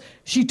brother goes,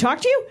 she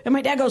talked to you? And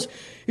my dad goes,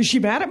 is she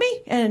mad at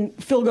me?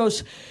 And Phil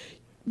goes,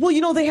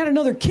 well, they had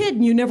another kid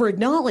and you never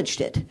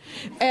acknowledged it.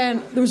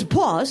 And there was a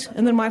pause,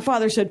 and then my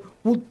father said,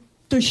 well,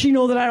 does she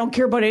know that I don't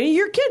care about any of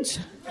your kids?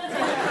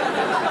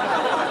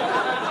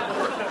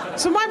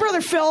 So my brother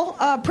Phil,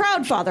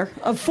 proud father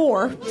of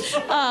 4,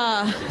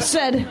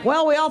 said,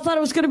 well, we all thought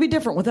it was going to be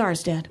different with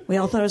ours, Dad. We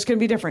all thought it was going to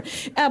be different.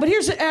 But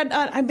here's,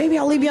 maybe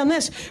I'll leave you on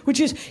this, which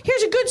is,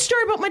 here's a good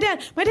story about my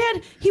dad. My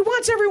dad, he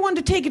wants everyone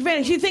to take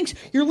advantage. He thinks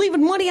you're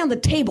leaving money on the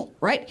table,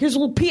 right? Here's a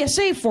little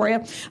PSA for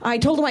you. I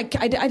told him I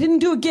didn't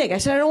do a gig. I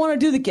said, I don't want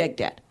to do the gig,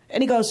 Dad.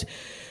 And he goes,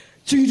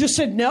 so you just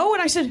said no?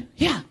 And I said,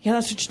 yeah,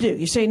 that's what you do.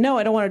 You say, no,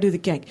 I don't want to do the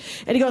gig.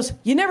 And he goes,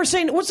 you never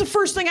say no. What's the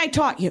first thing I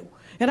taught you?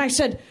 And I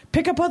said,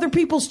 pick up other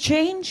people's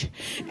change.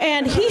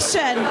 And he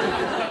said,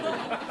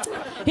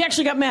 he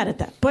actually got mad at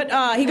that.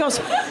 But he goes,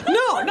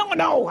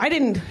 no, I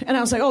didn't. And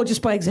I was like, oh,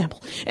 just by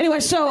example.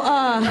 Anyway, so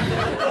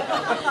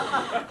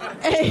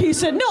he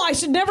said, no, I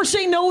said, never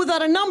say no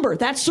without a number.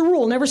 That's the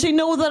rule. Never say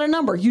no without a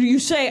number. You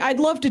say, I'd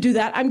love to do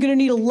that. I'm going to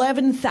need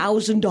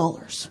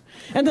 $11,000.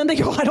 And then they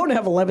go, I don't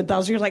have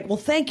 $11,000. You're like, well,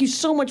 thank you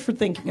so much for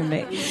thinking of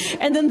me.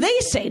 And then they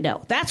say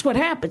no. That's what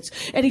happens.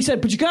 And he said,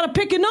 but you got to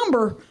pick a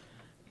number.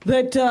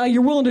 that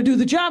you're willing to do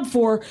the job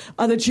for,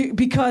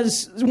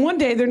 because one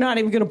day they're not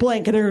even going to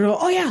blink and they're going to go,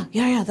 oh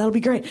yeah, that'll be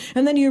great.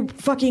 And then you're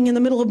fucking in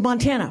the middle of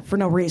Montana for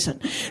no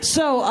reason.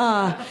 So,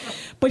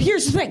 but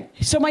here's the thing.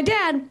 So my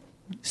dad,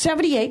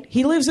 78,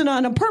 he lives in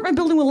an apartment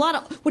building with a lot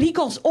of what he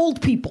calls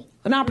old people.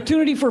 An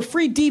opportunity for a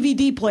free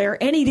DVD player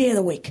any day of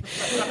the week.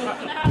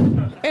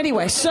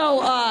 Anyway,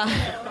 so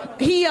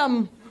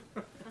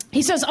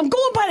he says, I'm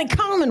going by the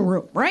common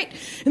room, right?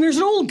 And there's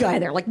an old guy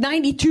there, like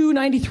 92,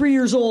 93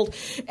 years old.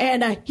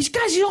 And he's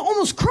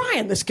almost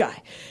crying, this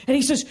guy. And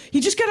he says,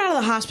 he just got out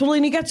of the hospital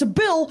and he gets a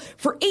bill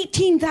for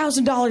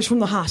 $18,000 from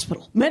the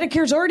hospital.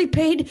 Medicare's already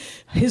paid.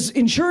 His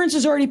insurance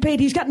is already paid.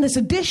 He's gotten this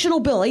additional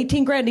bill,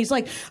 18 grand. And he's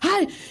like,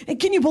 hi,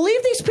 can you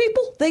believe these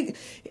people?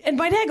 And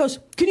my dad goes,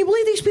 can you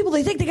believe these people?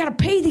 They think they got to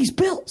pay these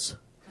bills.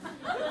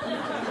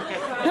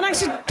 And I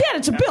said, Dad,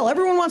 it's a bill.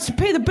 Everyone wants to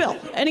pay the bill.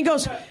 And he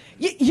goes,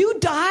 you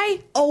die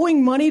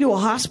owing money to a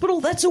hospital?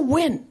 That's a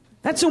win.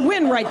 That's a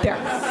win right there.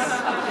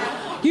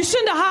 You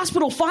send a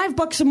hospital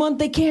 $5 a month,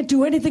 they can't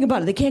do anything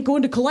about it. They can't go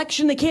into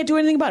collection. They can't do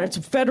anything about it.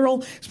 It's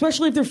federal,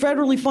 especially if they're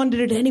federally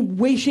funded in any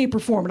way, shape, or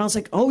form. And I was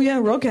like, oh yeah,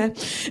 okay.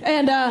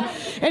 And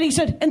then he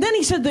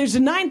said there's a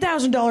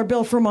 $9,000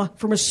 bill from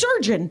a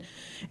surgeon.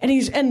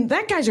 And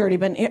that guy's already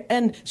been,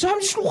 and so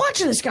I'm just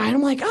watching this guy, and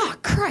I'm like, oh,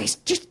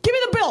 Christ, just give me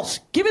the bills.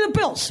 Give me the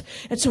bills.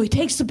 And so he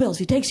takes the bills.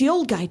 He takes the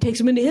old guy. He takes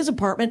him into his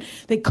apartment.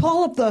 They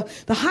call up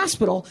the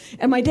hospital,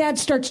 and my dad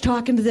starts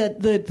talking to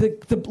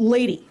the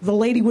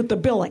lady with the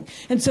billing,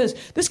 and says,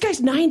 this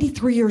guy's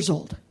 93 years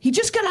old. He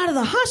just got out of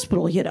the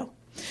hospital, you know.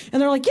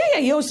 And they're like, yeah,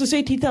 he owes us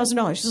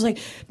 $18,000. She's like,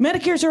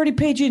 Medicare's already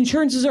paid you,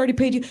 insurance has already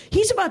paid you.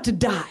 He's about to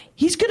die.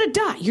 He's going to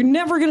die. You're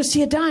never going to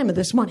see a dime of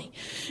this money.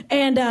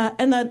 And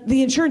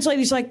the insurance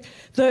lady's like,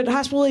 the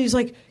hospital lady's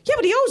like, yeah,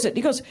 but he owes it.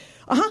 He goes,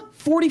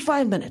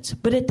 45 minutes.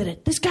 But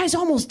this guy's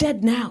almost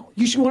dead now.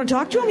 You should want to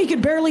talk to him? He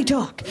can barely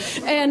talk.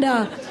 And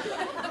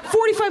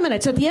 45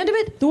 minutes. At the end of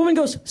it, the woman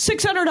goes,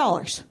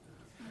 $600.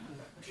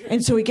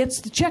 And so he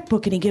gets the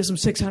checkbook and he gives him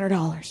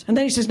 $600. And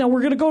then he says, now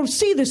we're going to go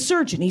see this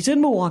surgeon. He's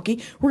in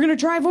Milwaukee. We're going to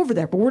drive over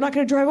there, but we're not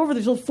going to drive over there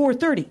until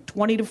 4:30,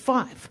 20 to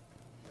 5.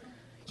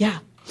 Yeah.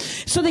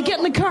 So they get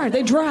in the car.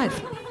 They drive.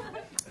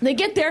 They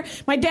get there.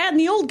 My dad and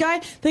the old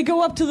guy, they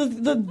go up to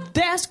the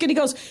desk, and he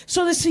goes,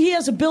 he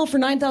has a bill for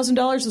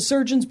 $9,000, the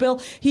surgeon's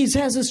bill. He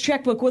has his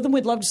checkbook with him.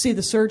 We'd love to see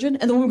the surgeon.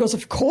 And the woman goes,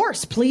 of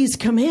course, please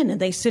come in.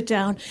 And they sit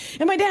down.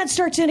 And my dad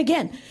starts in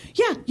again.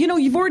 Yeah,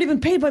 you've already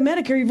been paid by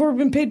Medicare. You've already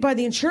been paid by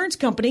the insurance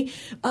company.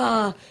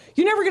 You're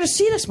never going to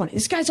see this money.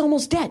 This guy's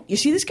almost dead. You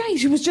see this guy?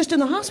 He was just in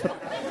the hospital.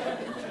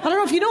 I don't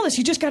know if you know this.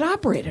 He just got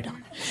operated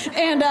on.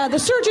 And the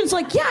surgeon's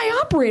like, yeah, I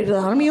operated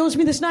on him. He owes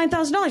me this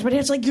 $9,000. But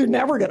it's like, you're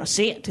never going to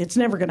see it. It's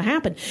never going to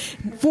happen.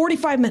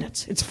 45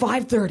 minutes. It's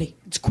 5:30.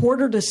 It's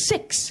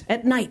 5:45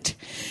 at night.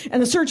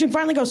 And the surgeon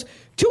finally goes,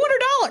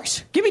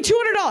 $200. Give me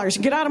 $200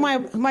 and get out of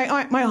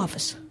my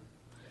office.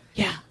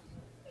 Yeah.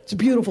 It's a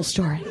beautiful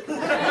story.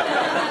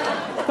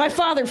 My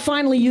father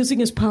finally using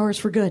his powers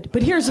for good.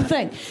 But here's the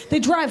thing. They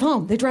drive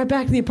home. They drive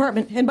back to the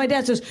apartment. And my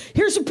dad says,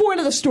 here's the point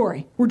of the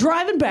story. We're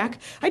driving back.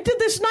 I did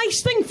this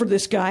nice thing for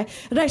this guy.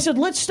 And I said,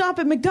 let's stop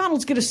at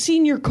McDonald's, get a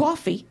senior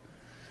coffee.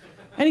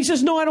 And he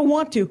says, no, I don't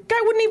want to. Guy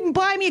wouldn't even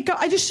buy me a cup.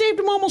 I just saved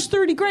him almost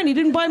 30 grand. He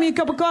didn't buy me a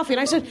cup of coffee.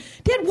 And I said,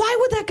 Dad, why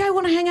would that guy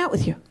want to hang out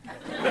with you?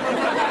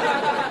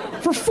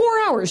 For 4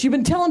 hours, you've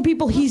been telling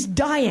people he's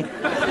dying.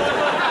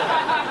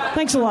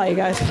 Thanks a lot, you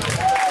guys.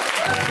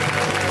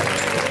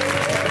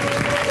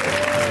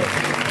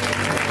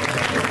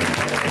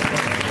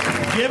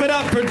 Give it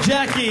up for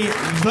Jackie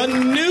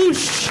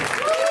Venushcation.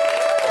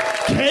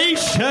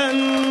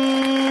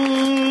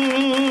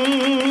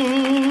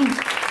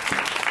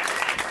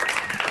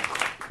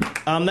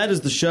 That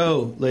is the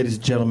show, ladies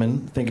and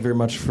gentlemen. Thank you very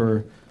much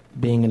for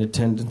being in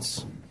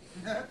attendance.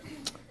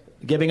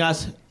 Giving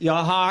us your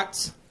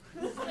hearts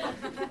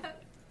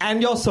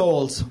and your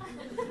souls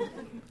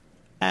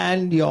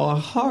and your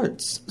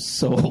heart's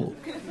soul.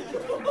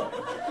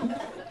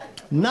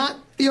 Not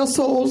your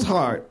soul's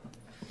heart.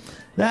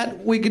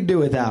 That we could do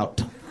without.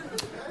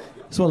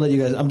 Just want to let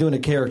you guys, I'm doing a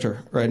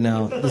character right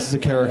now. This is a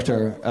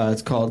character.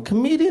 It's called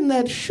Comedian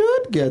That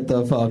Should Get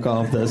the Fuck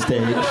Off the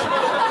Stage.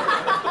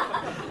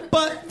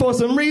 But for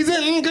some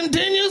reason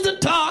continues to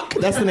talk.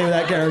 That's the name of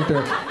that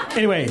character.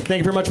 Anyway, thank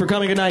you very much for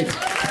coming. Good night.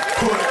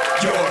 Put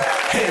your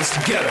hands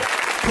together.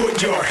 Put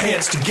your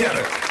hands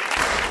together.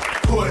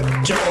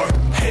 Put your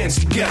hands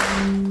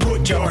together.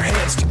 Put your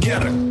hands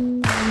together.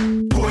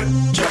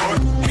 Put your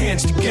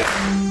hands together.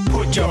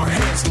 Put your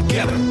hands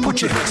together.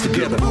 Put your hands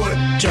together.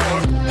 Put your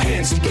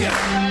hands together.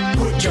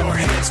 Put your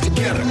hands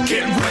together.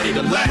 Get ready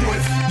to laugh.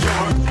 Put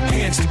your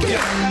hands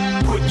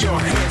together. Put your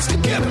hands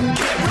together.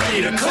 Get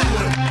ready to clap.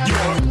 Put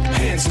your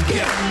hands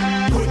together.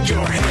 Put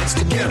your hands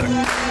together.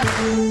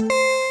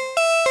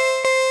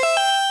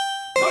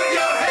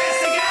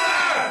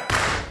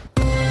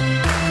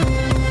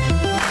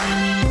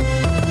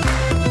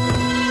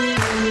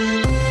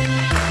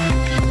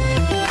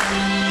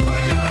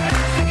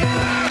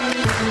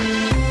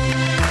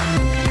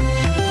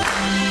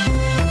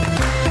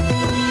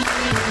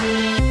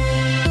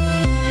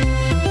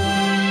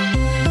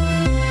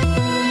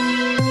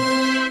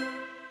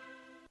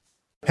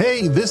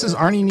 This is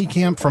Arnie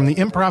Niekamp from the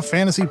improv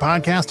fantasy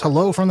podcast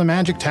Hello from the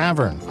Magic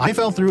Tavern. I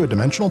fell through a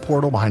dimensional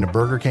portal behind a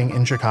Burger King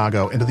in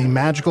Chicago into the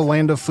magical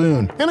land of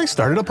Foon, and I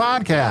started a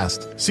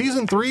podcast.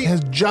 Season 3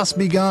 has just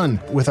begun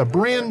with a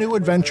brand new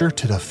adventure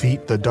to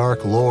defeat the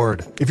Dark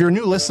Lord. If you're a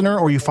new listener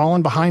or you've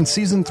fallen behind,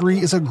 Season 3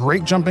 is a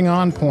great jumping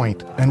on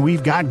point, and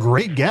we've got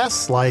great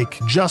guests like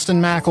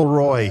Justin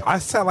McElroy. I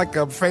sound like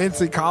a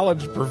fancy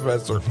college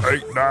professor.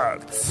 8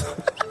 nuts.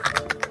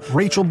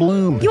 Rachel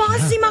Bloom. You want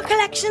to see my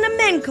collection of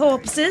men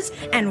corpses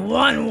and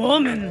one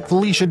woman?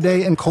 Felicia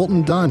Day and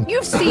Colton Dunn.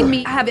 You've seen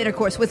me have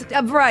intercourse with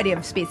a variety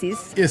of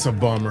species. It's a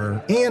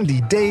bummer. Andy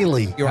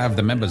Daly. You have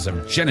the members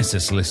of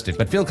Genesis listed,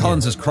 but Phil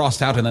Collins is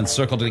crossed out and then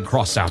circled and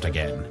crossed out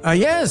again.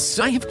 Yes,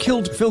 I have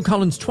killed Phil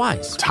Collins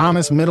twice.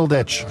 Thomas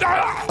Middleditch.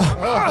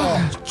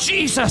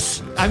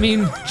 Jesus! I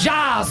mean,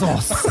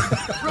 Jesus!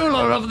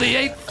 Ruler of the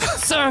 8th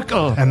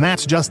circle. And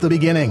that's just the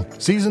beginning.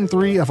 Season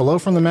 3 of Hello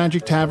from the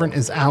Magic Tavern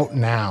is out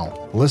now.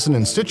 Listen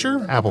in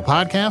Stitcher, Apple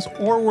Podcasts,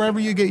 or wherever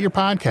you get your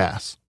podcasts.